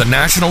production of the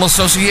National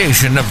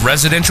Association of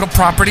Residential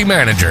Property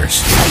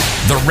Managers,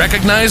 the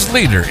recognized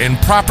leader in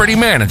property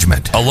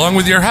management, along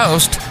with your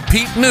host,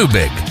 Pete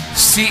Neubig,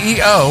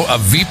 CEO of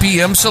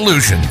VPM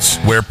Solutions,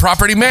 where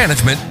property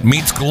management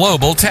meets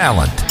global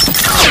talent.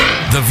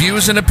 The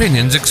views and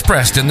opinions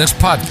expressed in this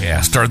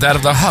podcast are that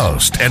of the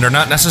host and are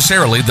not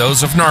necessarily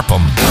those of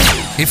NARPM.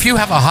 If you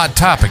have a hot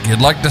topic you'd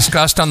like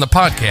discussed on the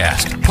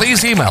podcast,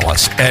 please email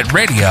us at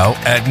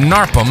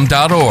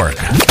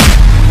radio@narpm.org.